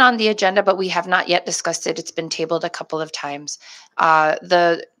been on the agenda, but we have not yet discussed it. It's been tabled a couple of times.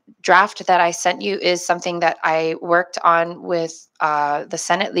 The draft that I sent you is something that I worked on with the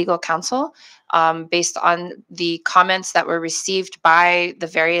Senate Legal Counsel based on the comments that were received by the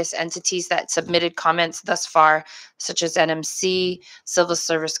various entities that submitted comments thus far, such as NMC, Civil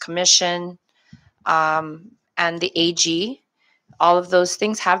Service Commission, and the AG. All of those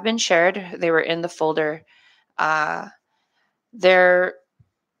things have been shared. They were in the folder. The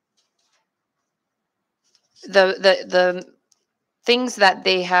things that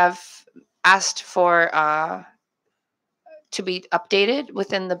they have asked for to be updated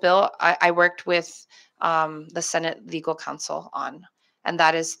within the bill, I worked with the Senate Legal Counsel on, and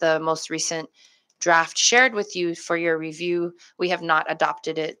that is the most recent draft shared with you for your review. We have not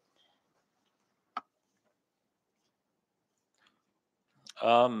adopted it.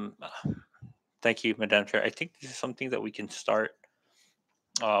 Thank you, Madam Chair. I think this is something that we can start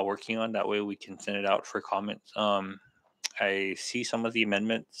working on. That way we can send it out for comments. I see some of the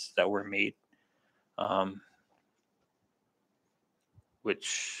amendments that were made,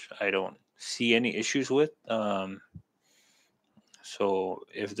 which I don't see any issues with. So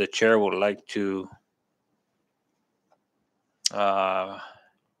if the chair would like to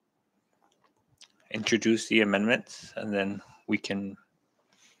introduce the amendments, and then we can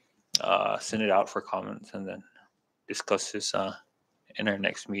send it out for comments and then discuss this in our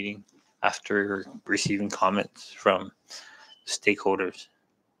next meeting after receiving comments from stakeholders.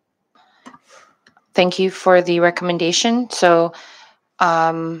 Thank you for the recommendation. So,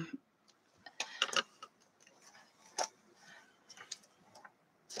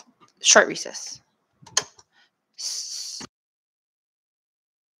 short recess.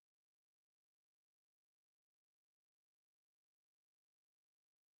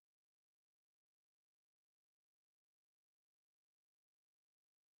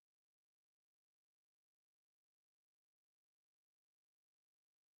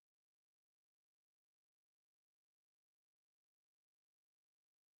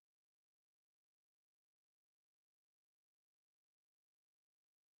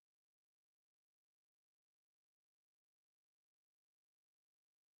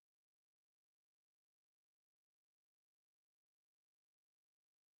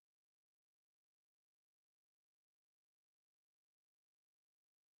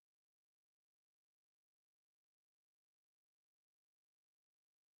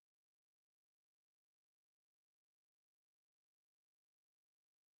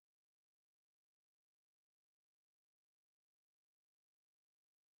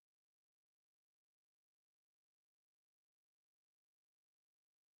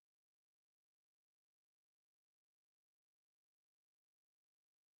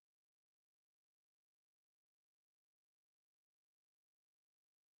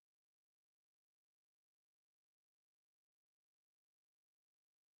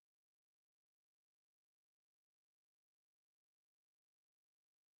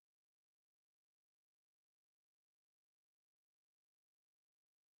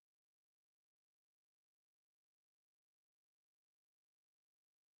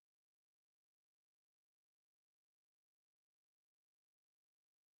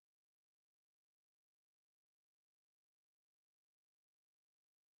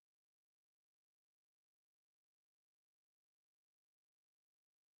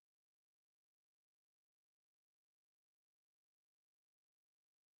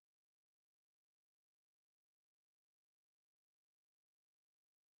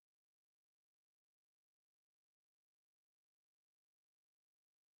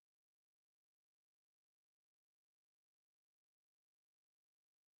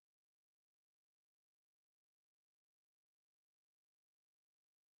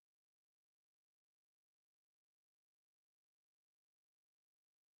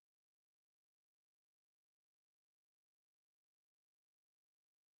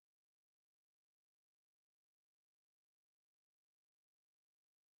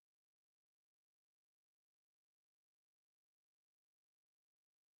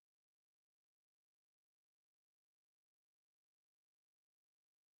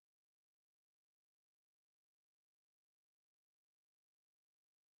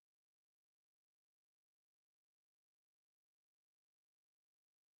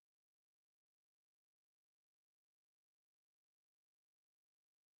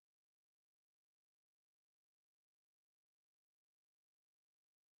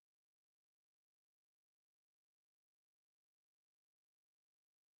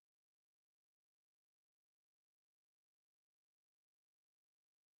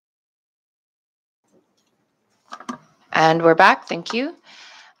 And we're back. Thank you.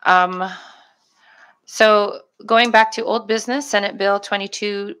 So going back to old business, Senate Bill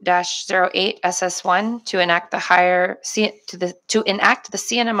 22-08 SS1 to enact the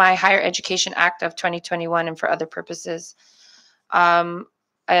CNMI Higher Education Act of 2021 and for other purposes.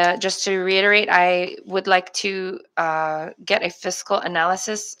 Just to reiterate, I would like to get a fiscal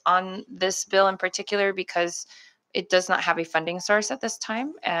analysis on this bill in particular because it does not have a funding source at this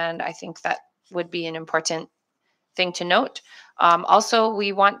time, and I think that would be an important thing to note. Also,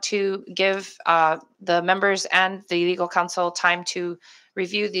 we want to give the members and the legal counsel time to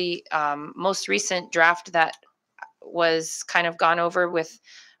review the most recent draft that was kind of gone over with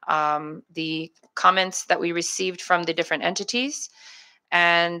the comments that we received from the different entities.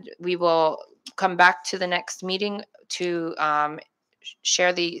 And we will come back to the next meeting to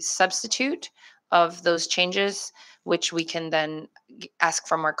share the substitute of those changes, which we can then ask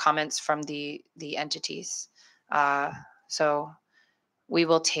for more comments from the entities. So we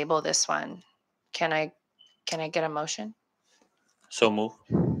will table this one. Can I get a motion? So move.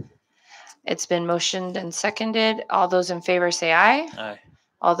 It's been motioned and seconded. All those in favor say aye. Aye.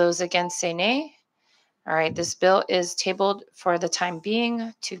 All those against say nay. All right, this bill is tabled for the time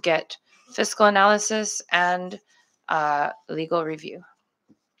being to get fiscal analysis and legal review.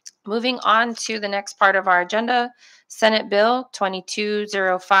 Moving on to the next part of our agenda, Senate Bill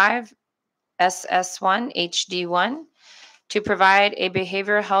 2205 SS1 HD1 to provide a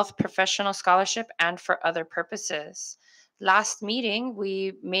behavioral health professional scholarship and for other purposes. last meeting,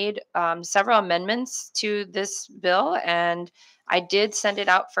 we made several amendments to this bill, and I did send it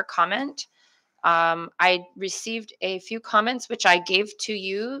out for comment. I received a few comments, which I gave to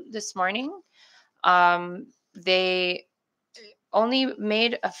you this morning. They only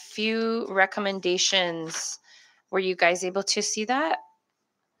made a few recommendations. Were you guys able to see that?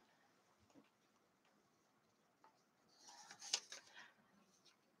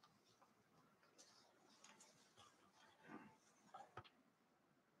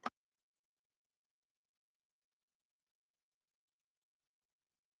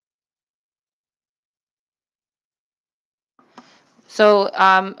 So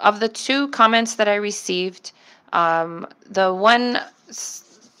of the two comments that I received, the one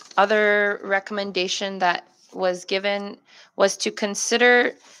other recommendation that was given was to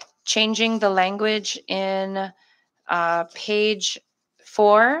consider changing the language in page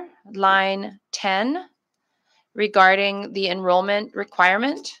 4, line 10, regarding the enrollment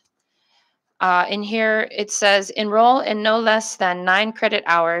requirement. In here, it says enroll in no less than 9 credit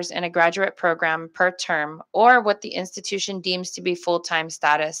hours in a graduate program per term, or what the institution deems to be full-time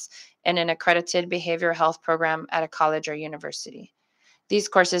status in an accredited behavioral health program at a college or university. These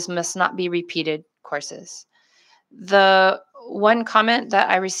courses must not be repeated courses. The one comment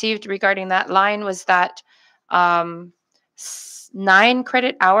that I received regarding that line was that 9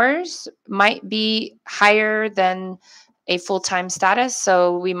 credit hours might be higher than a full-time status,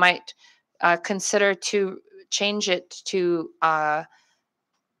 so we might consider to change it to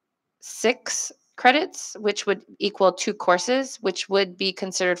 6 credits, which would equal 2 courses, which would be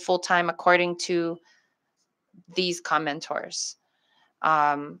considered full-time according to these commentors.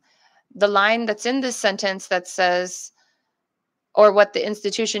 The line that's in this sentence that says, or what the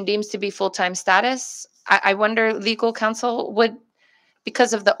institution deems to be full-time status, I wonder, legal counsel, would,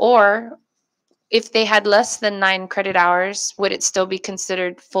 because of the or, if they had less than 9 credit hours, would it still be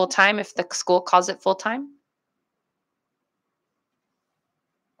considered full-time if the school calls it full-time?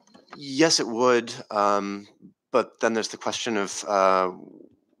 Yes, it would. But then there's the question of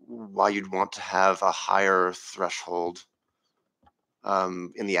why you'd want to have a higher threshold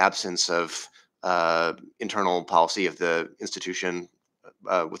in the absence of internal policy of the institution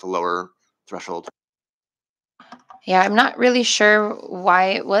with a lower threshold. Yeah, I'm not really sure why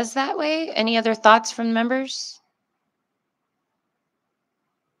it was that way. Any other thoughts from members?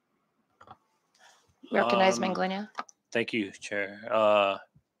 Recognize Manglonia. Thank you, Chair.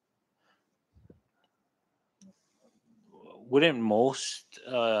 Wouldn't most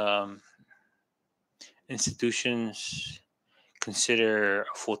institutions consider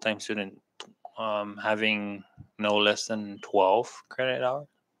a full-time student having no less than 12 credit hours?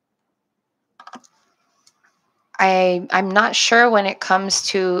 I'm not sure when it comes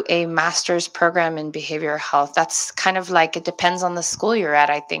to a master's program in behavioral health. That's kind of like, it depends on the school you're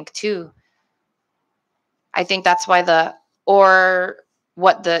at, I think, too. I think that's why or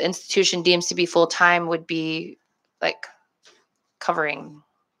what the institution deems to be full-time would be like covering.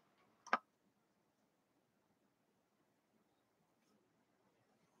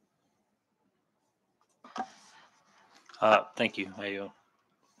 Thank you. I yield.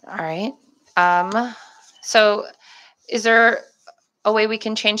 All right. So is there a way we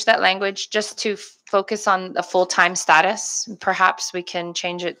can change that language just to focus on the full-time status? Perhaps we can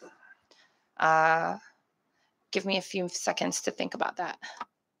change it. Give me a few seconds to think about that.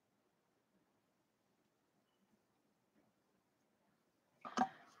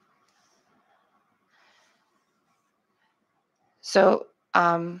 So,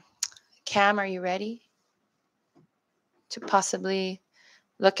 Cam, are you ready to possibly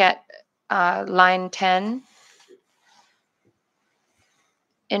look at line 10?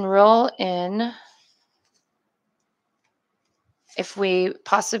 Enroll in, if we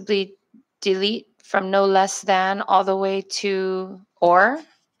possibly delete from no less than all the way to or,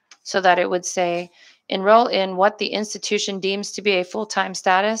 so that it would say enroll in what the institution deems to be a full-time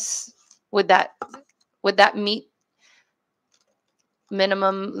status. Would that meet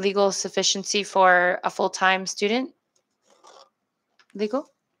minimum legal sufficiency for a full-time student? Legal?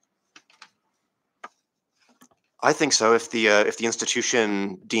 I think so. If the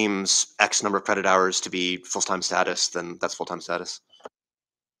institution deems X number of credit hours to be full-time status, then that's full-time status.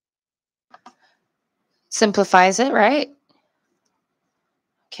 Simplifies it, right?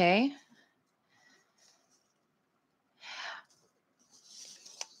 Okay.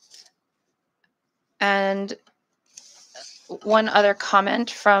 And one other comment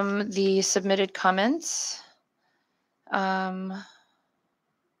from the submitted comments.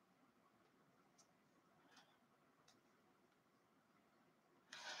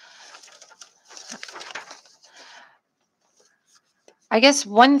 I guess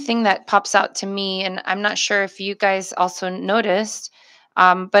one thing that pops out to me, and I'm not sure if you guys also noticed,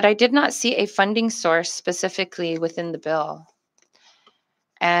 but I did not see a funding source specifically within the bill.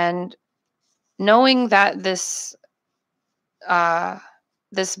 And knowing that this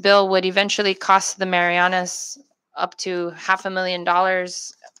bill would eventually cost the Marianas up to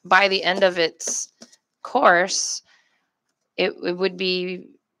 $500,000 by the end of its course, it would be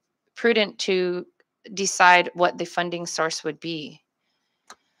prudent to decide what the funding source would be.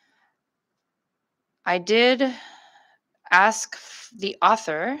 I did ask the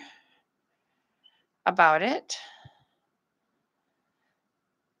author about it.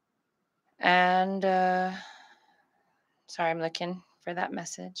 And sorry, I'm looking for that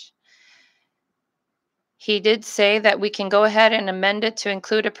message. He did say that we can go ahead and amend it to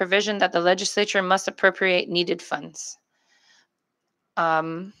include a provision that the legislature must appropriate needed funds.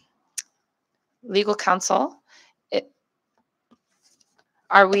 Legal counsel,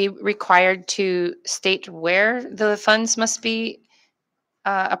 are we required to state where the funds must be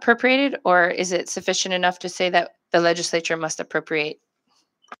appropriated, or is it sufficient enough to say that the legislature must appropriate?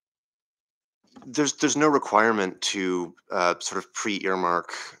 There's no requirement to sort of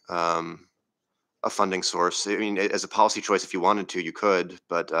pre-earmark a funding source. I mean, as a policy choice, if you wanted to, you could,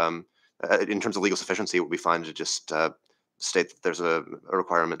 but in terms of legal sufficiency, it would be fine to just state that there's a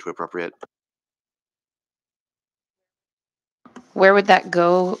requirement to appropriate. Where would that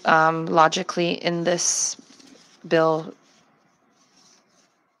go logically in this bill?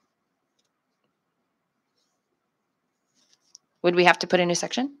 Would we have to put a new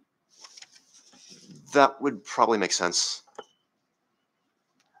section? That would probably make sense.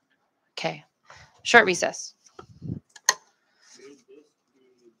 Okay. Short recess.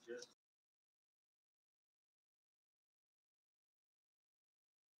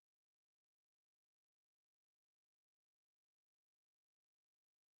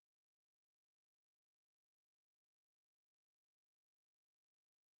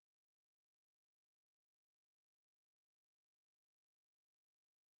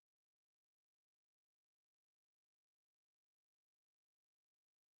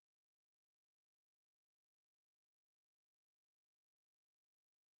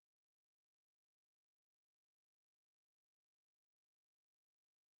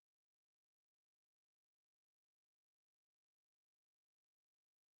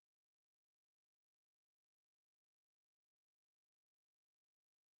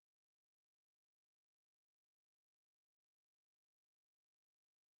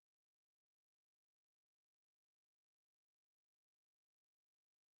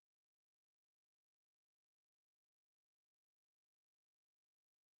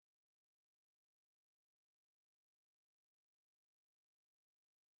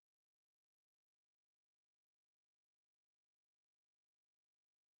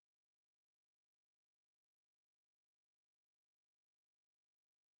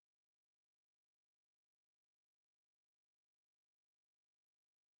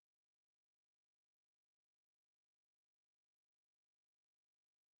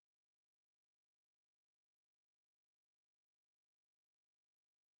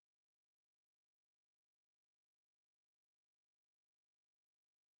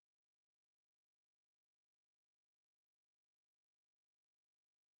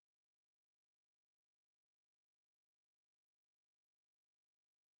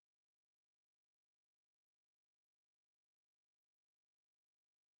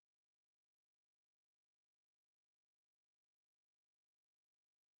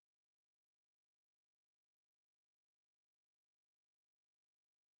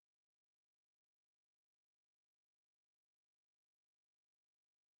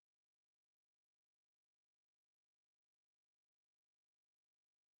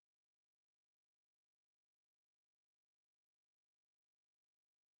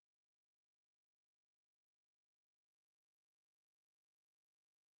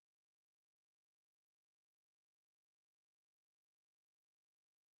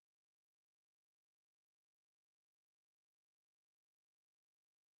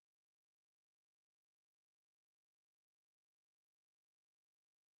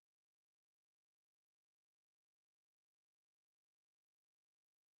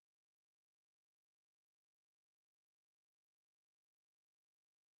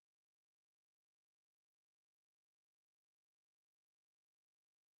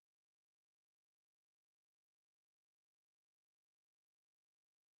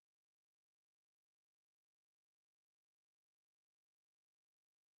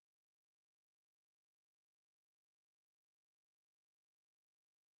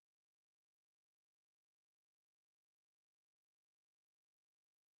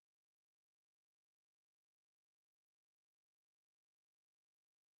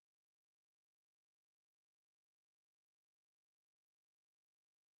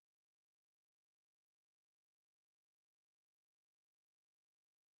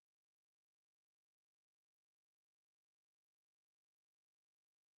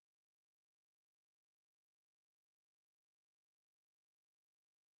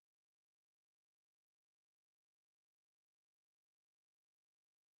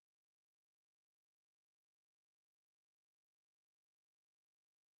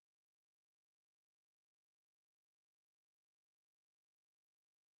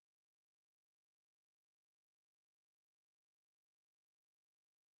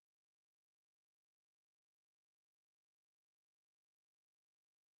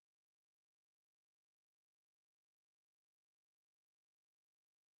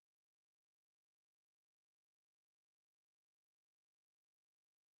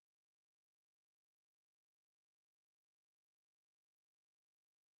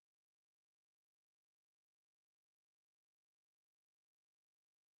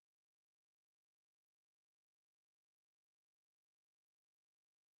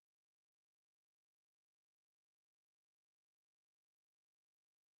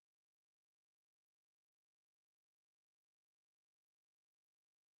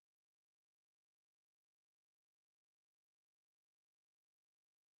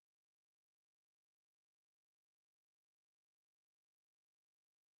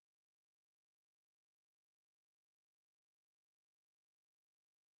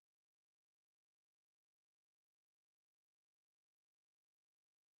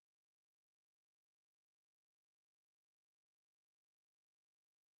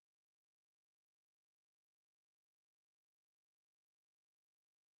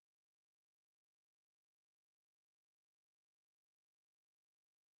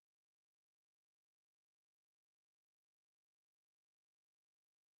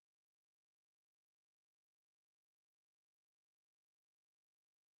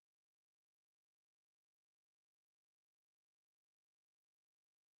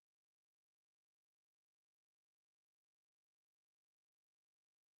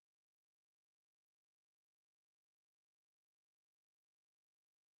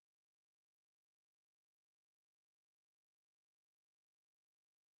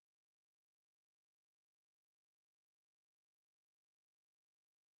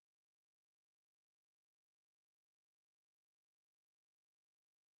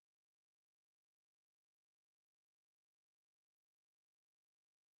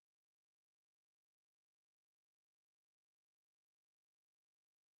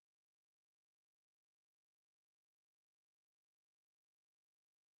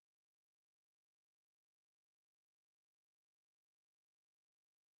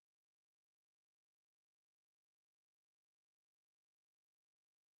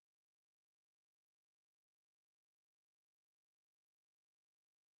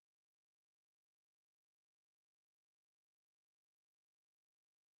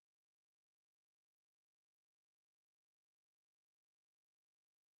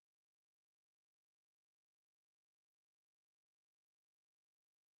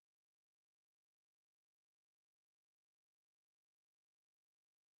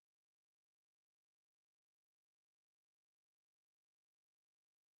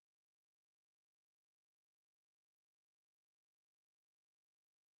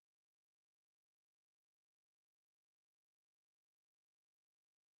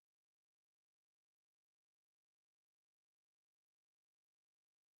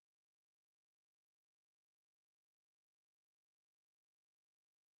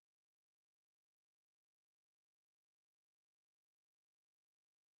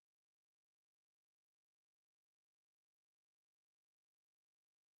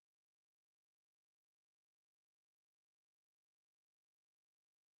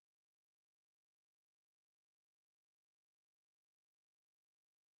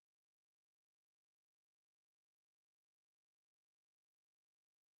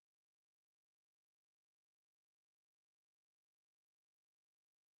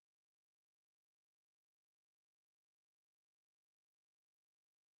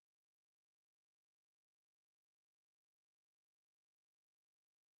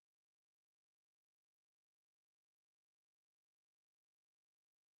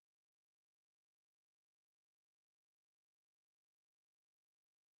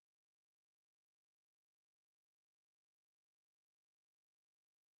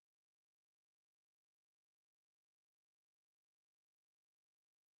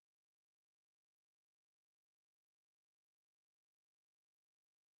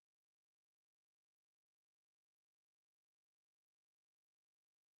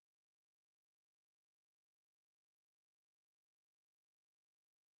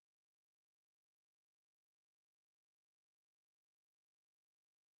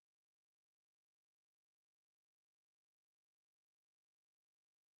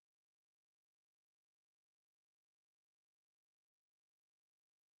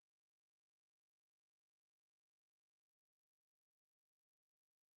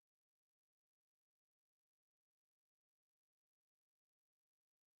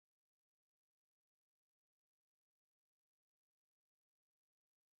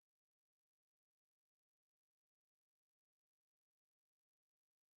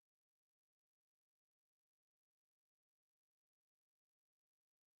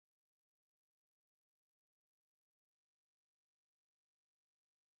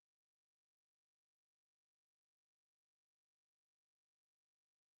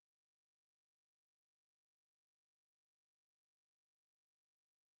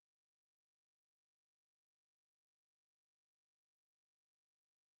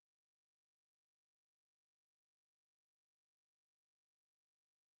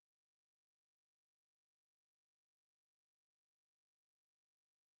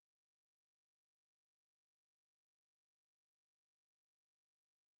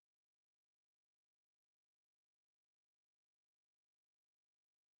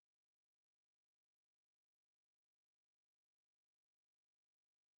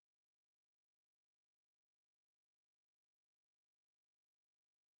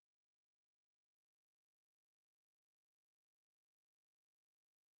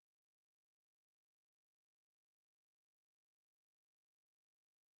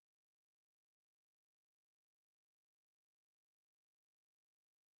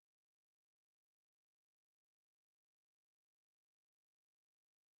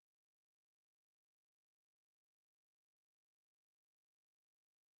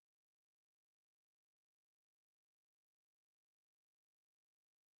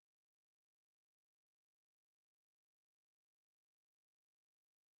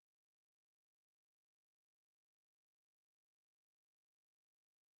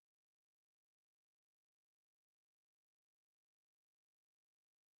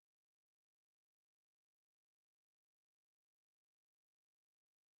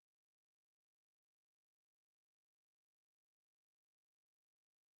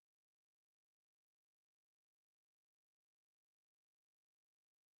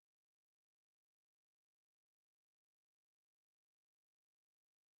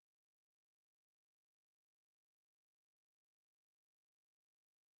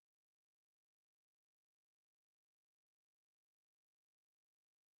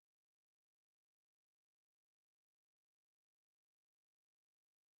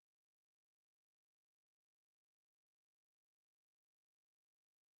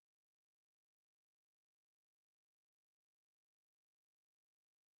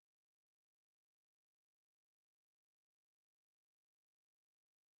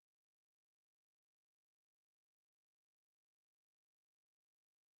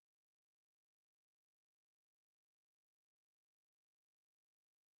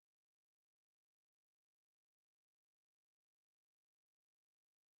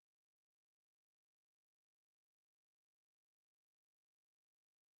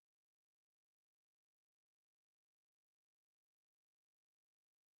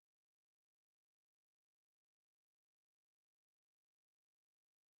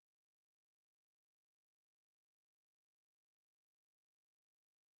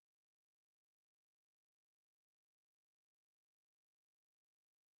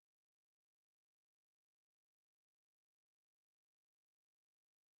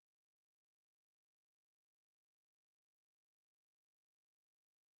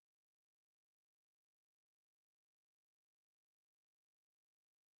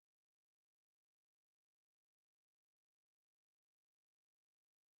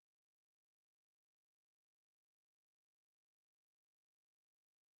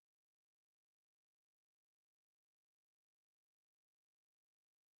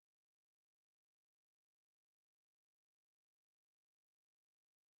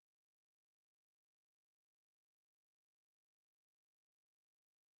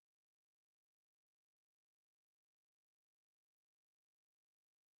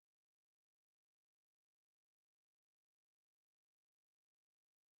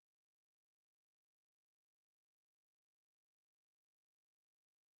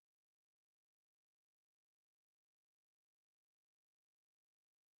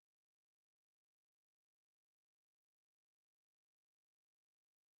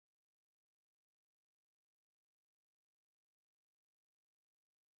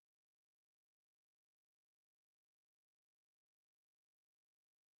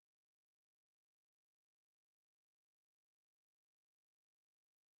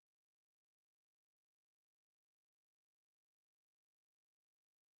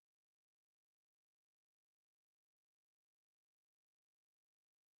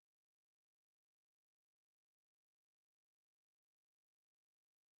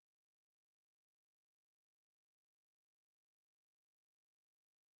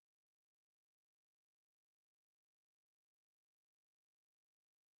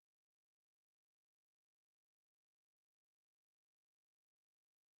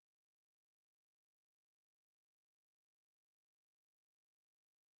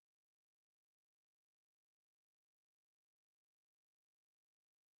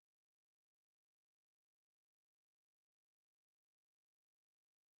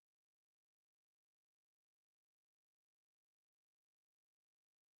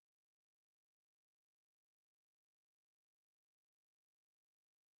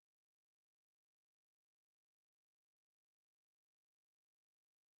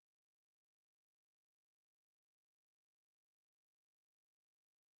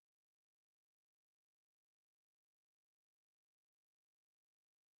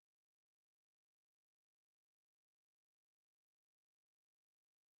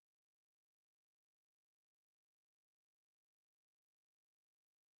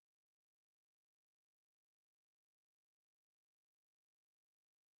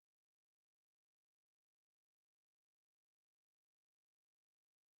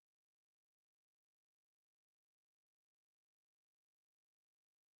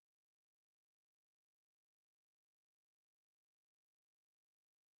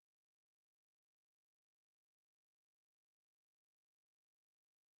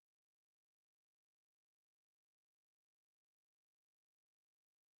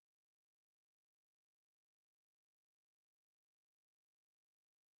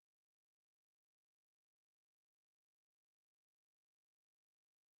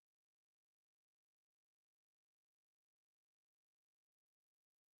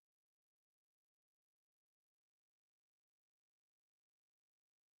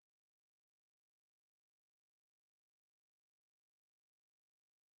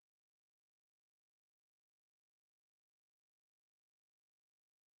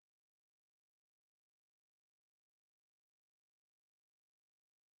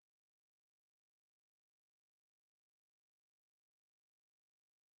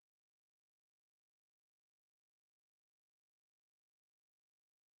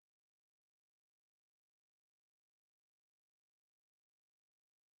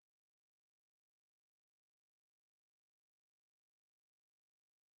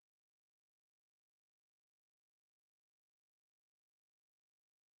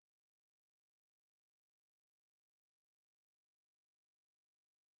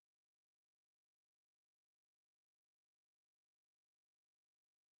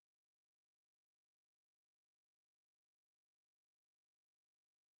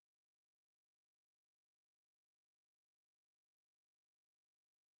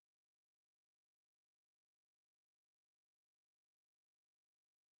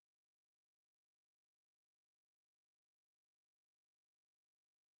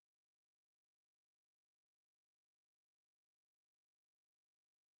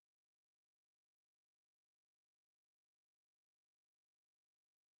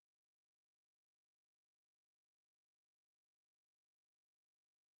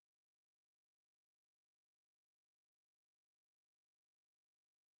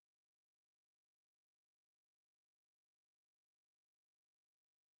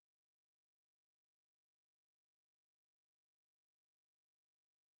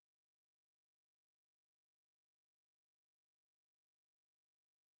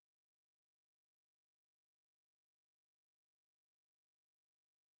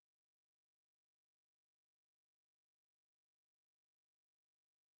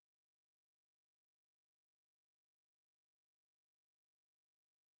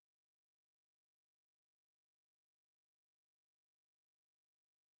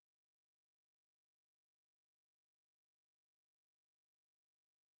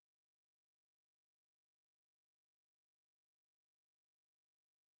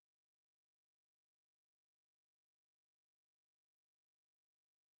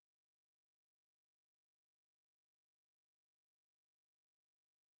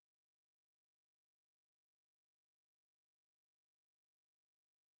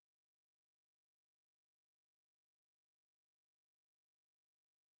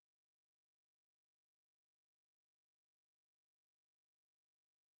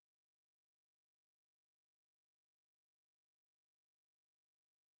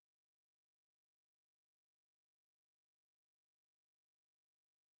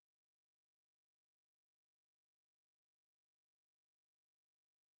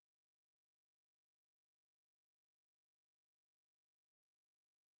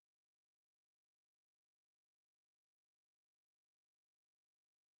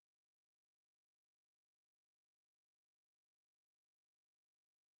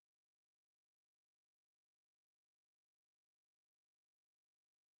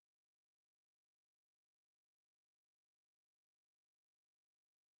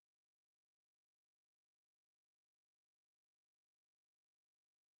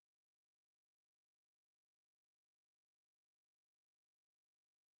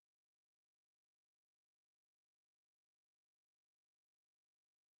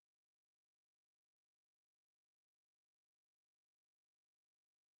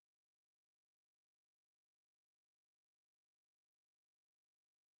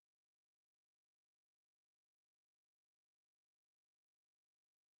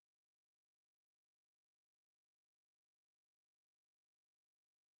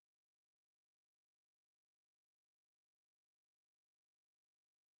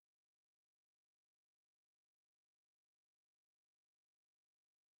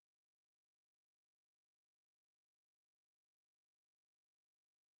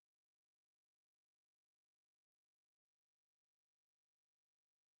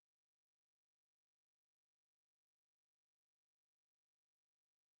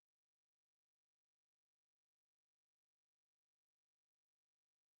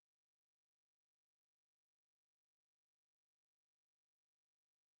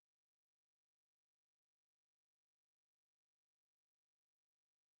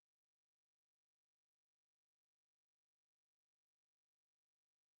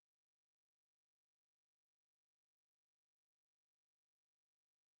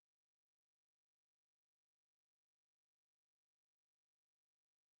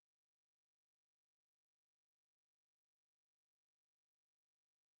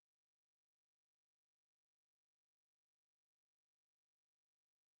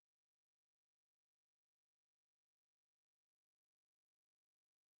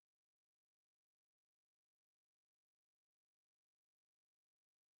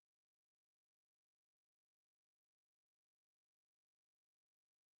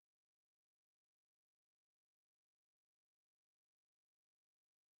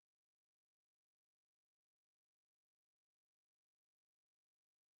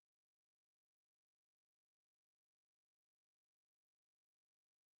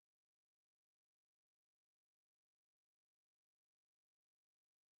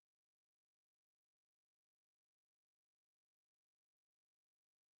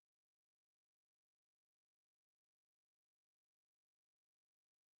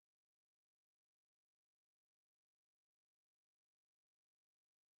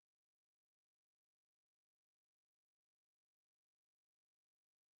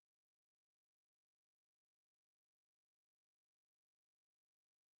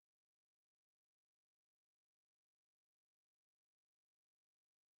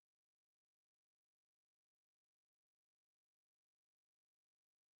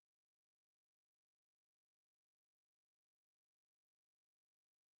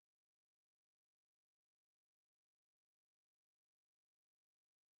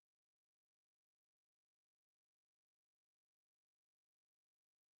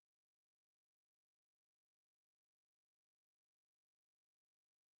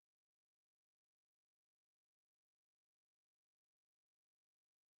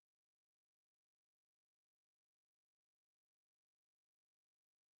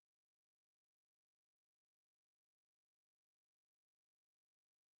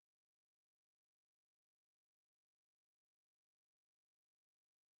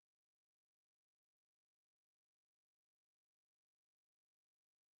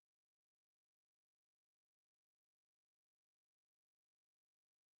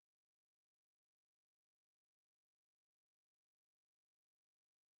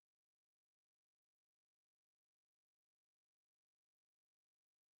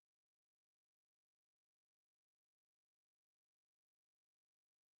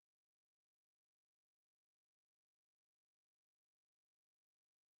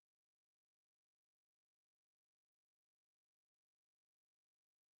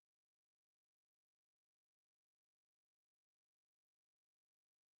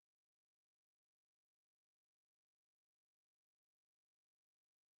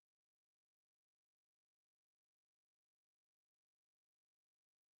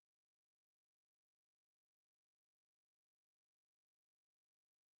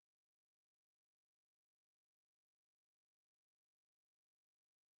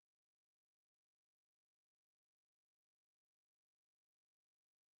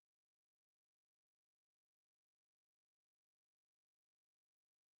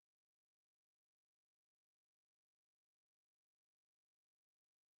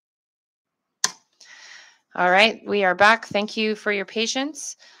 All right, we are back. Thank you for your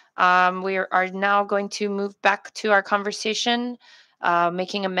patience. We are now going to move back to our conversation,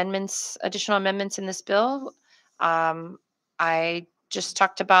 making amendments, additional amendments in this bill. I just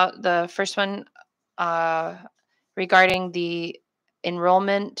talked about the first one regarding the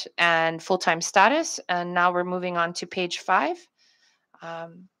enrollment and full-time status, and now we're moving on to page 5.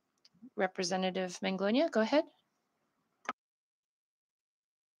 Representative Manglonia, go ahead.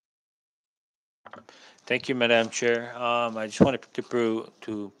 Thank you, Madam Chair. I just wanted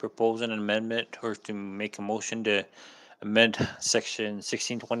to propose an amendment or to make a motion to amend section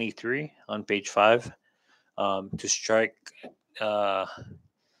 1623 on page 5 to strike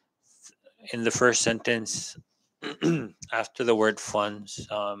in the first sentence after the word funds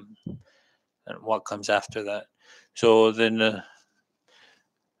and what comes after that. So then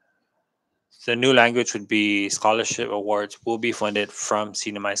the new language would be scholarship awards will be funded from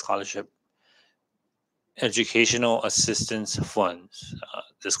CNMI scholarship educational assistance funds.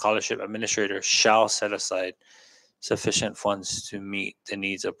 The scholarship administrator shall set aside sufficient funds to meet the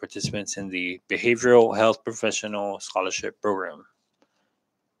needs of participants in the behavioral health professional scholarship program.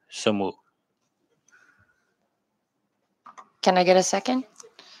 So move. Can I get a second?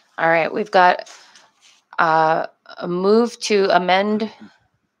 All right, we've got a move to amend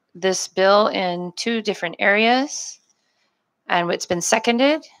this bill in 2 different areas, and it's been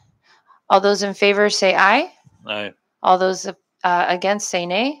seconded. All those in favor say aye. Aye. All those against say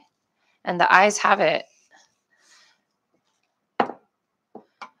nay, and the ayes have it.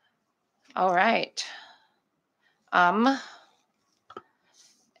 All right.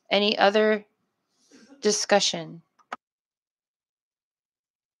 Any other discussion?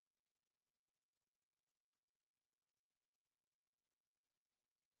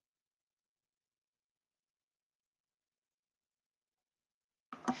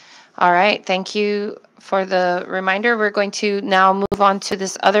 All right, thank you for the reminder. We're going to now move on to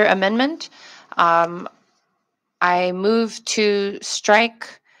this other amendment. I move to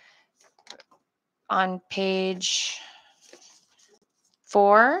strike on page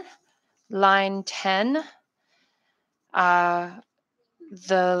 4, line 10. The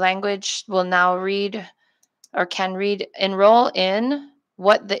language will now read or can read enroll in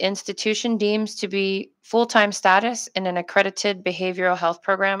what the institution deems to be full-time status in an accredited behavioral health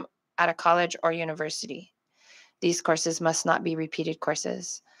program at a college or university. These courses must not be repeated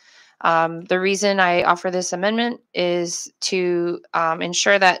courses. The reason I offer this amendment is to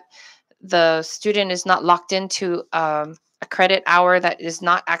ensure that the student is not locked into a credit hour that is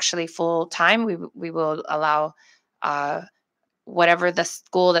not actually full time. We will allow whatever the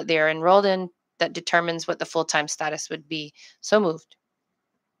school that they are enrolled in that determines what the full-time status would be. So moved.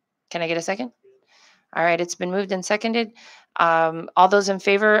 Can I get a second? All right, it's been moved and seconded. All those in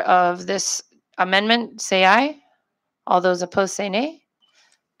favor of this amendment say aye. All those opposed say nay.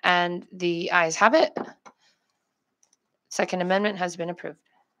 And the ayes have it. Second amendment has been approved.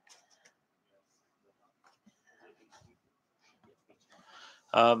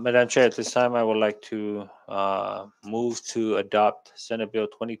 Madam Chair, at this time, I would like to move to adopt Senate Bill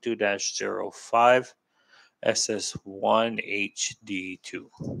 22-05 SS1 HD2.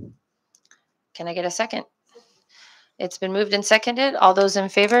 Can I get a second? It's been moved and seconded. All those in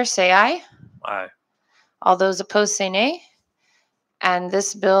favor say aye. Aye. All those opposed say nay. And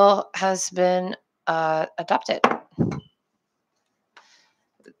this bill has been adopted.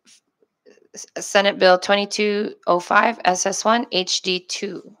 Senate Bill 2205 SS1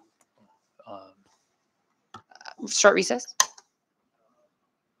 HD2. Short recess.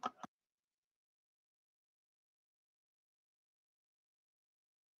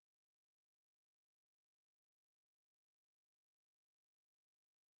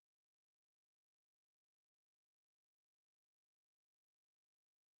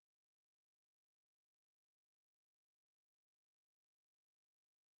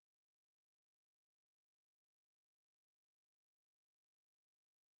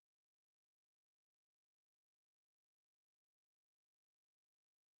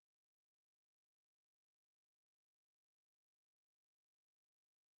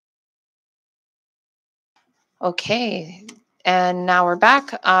 Okay, and now we're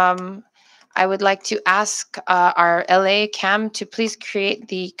back. I would like to ask our LA Cam to please create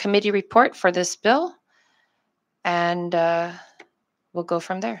the committee report for this bill, and we'll go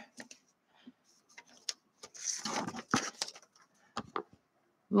from there.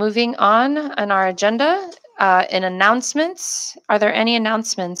 Moving on our agenda, in announcements, are there any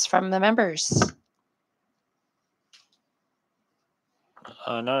announcements from the members?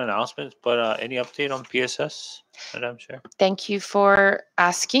 not announcements, but any update on PSS, Madam Chair? Thank you for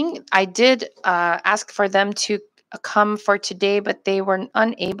asking. I did ask for them to come for today, but they were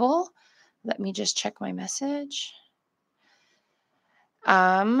unable. Let me just check my message.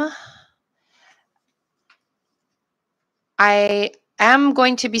 I am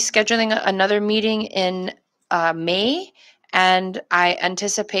going to be scheduling another meeting in May, and I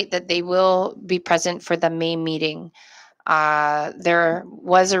anticipate that they will be present for the May meeting. There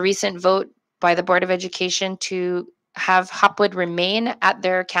was a recent vote by the Board of Education to have Hopwood remain at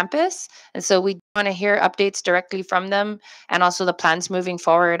their campus, and so we want to hear updates directly from them, and also the plans moving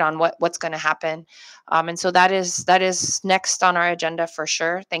forward on what's going to happen. And so that is next on our agenda for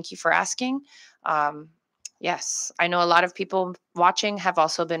sure. Thank you for asking. Yes, I know a lot of people watching have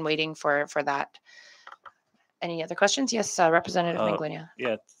also been waiting for that. Any other questions? Yes, Representative Mangluna.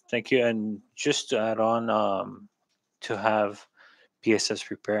 Yeah, thank you. And just to add on, to have PSS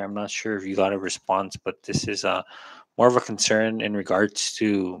prepare, I'm not sure if you got a response, but this is more of a concern in regards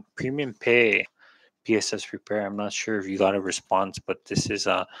to premium pay. PSS prepare, I'm not sure if you got a response, but this is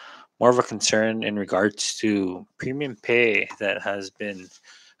more of a concern in regards to premium pay that has been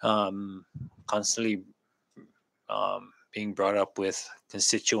constantly being brought up with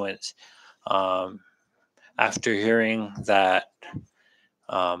constituents. After hearing that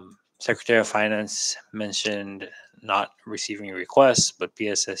Secretary of Finance mentioned not receiving requests, but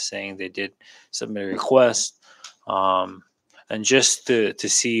PSS saying they did submit a request, and just to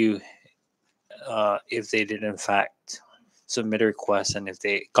see if they did in fact submit a request and if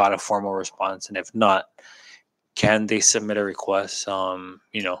they got a formal response, and if not, can they submit a request?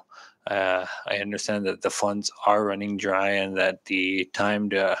 I understand that the funds are running dry and that the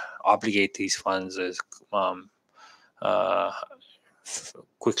time to obligate these funds is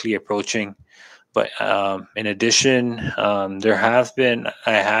quickly approaching. But in addition, I have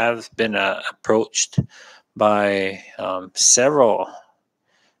been approached by several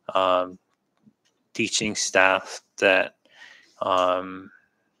teaching staff that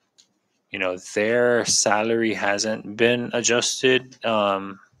their salary hasn't been adjusted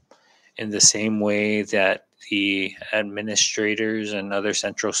in the same way that the administrators and other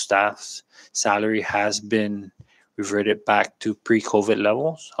central staff's salary has been reverted back to pre-COVID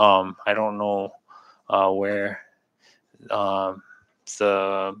levels. I don't know where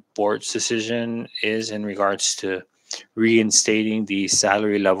the board's decision is in regards to reinstating the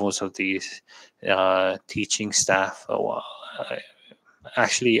salary levels of these teaching staff,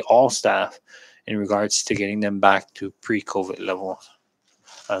 actually all staff, in regards to getting them back to pre-COVID levels.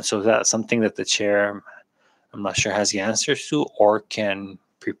 So that's something that the chair, I'm not sure, has the answers to or can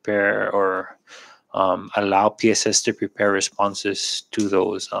prepare or allow PSS to prepare responses to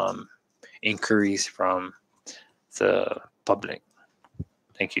those inquiries from the public.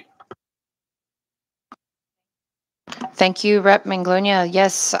 Thank you. Thank you, Rep. Mangluna.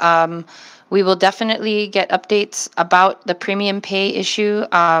 Yes, we will definitely get updates about the premium pay issue.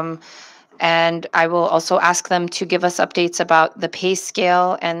 And I will also ask them to give us updates about the pay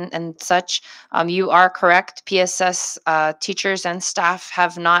scale and such. You are correct. PSS teachers and staff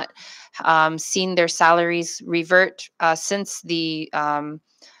have not seen their salaries revert since the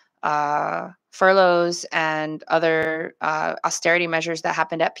furloughs and other austerity measures that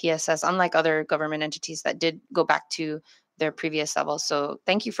happened at PSS, unlike other government entities that did go back to their previous levels. So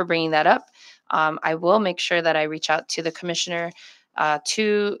thank you for bringing that up. I will make sure that I reach out to the commissioner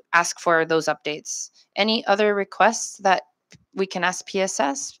to ask for those updates. Any other requests that we can ask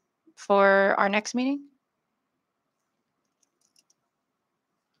PSS for our next meeting?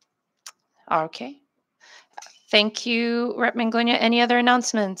 Okay. Thank you, Rep. Mangluna. Any other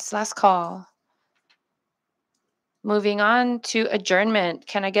announcements? Last call. Moving on to adjournment.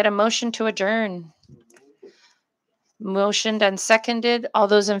 Can I get a motion to adjourn? Motioned and seconded. All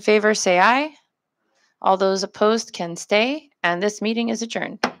those in favor say aye. All those opposed can stay. And this meeting is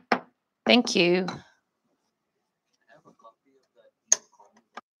adjourned. Thank you.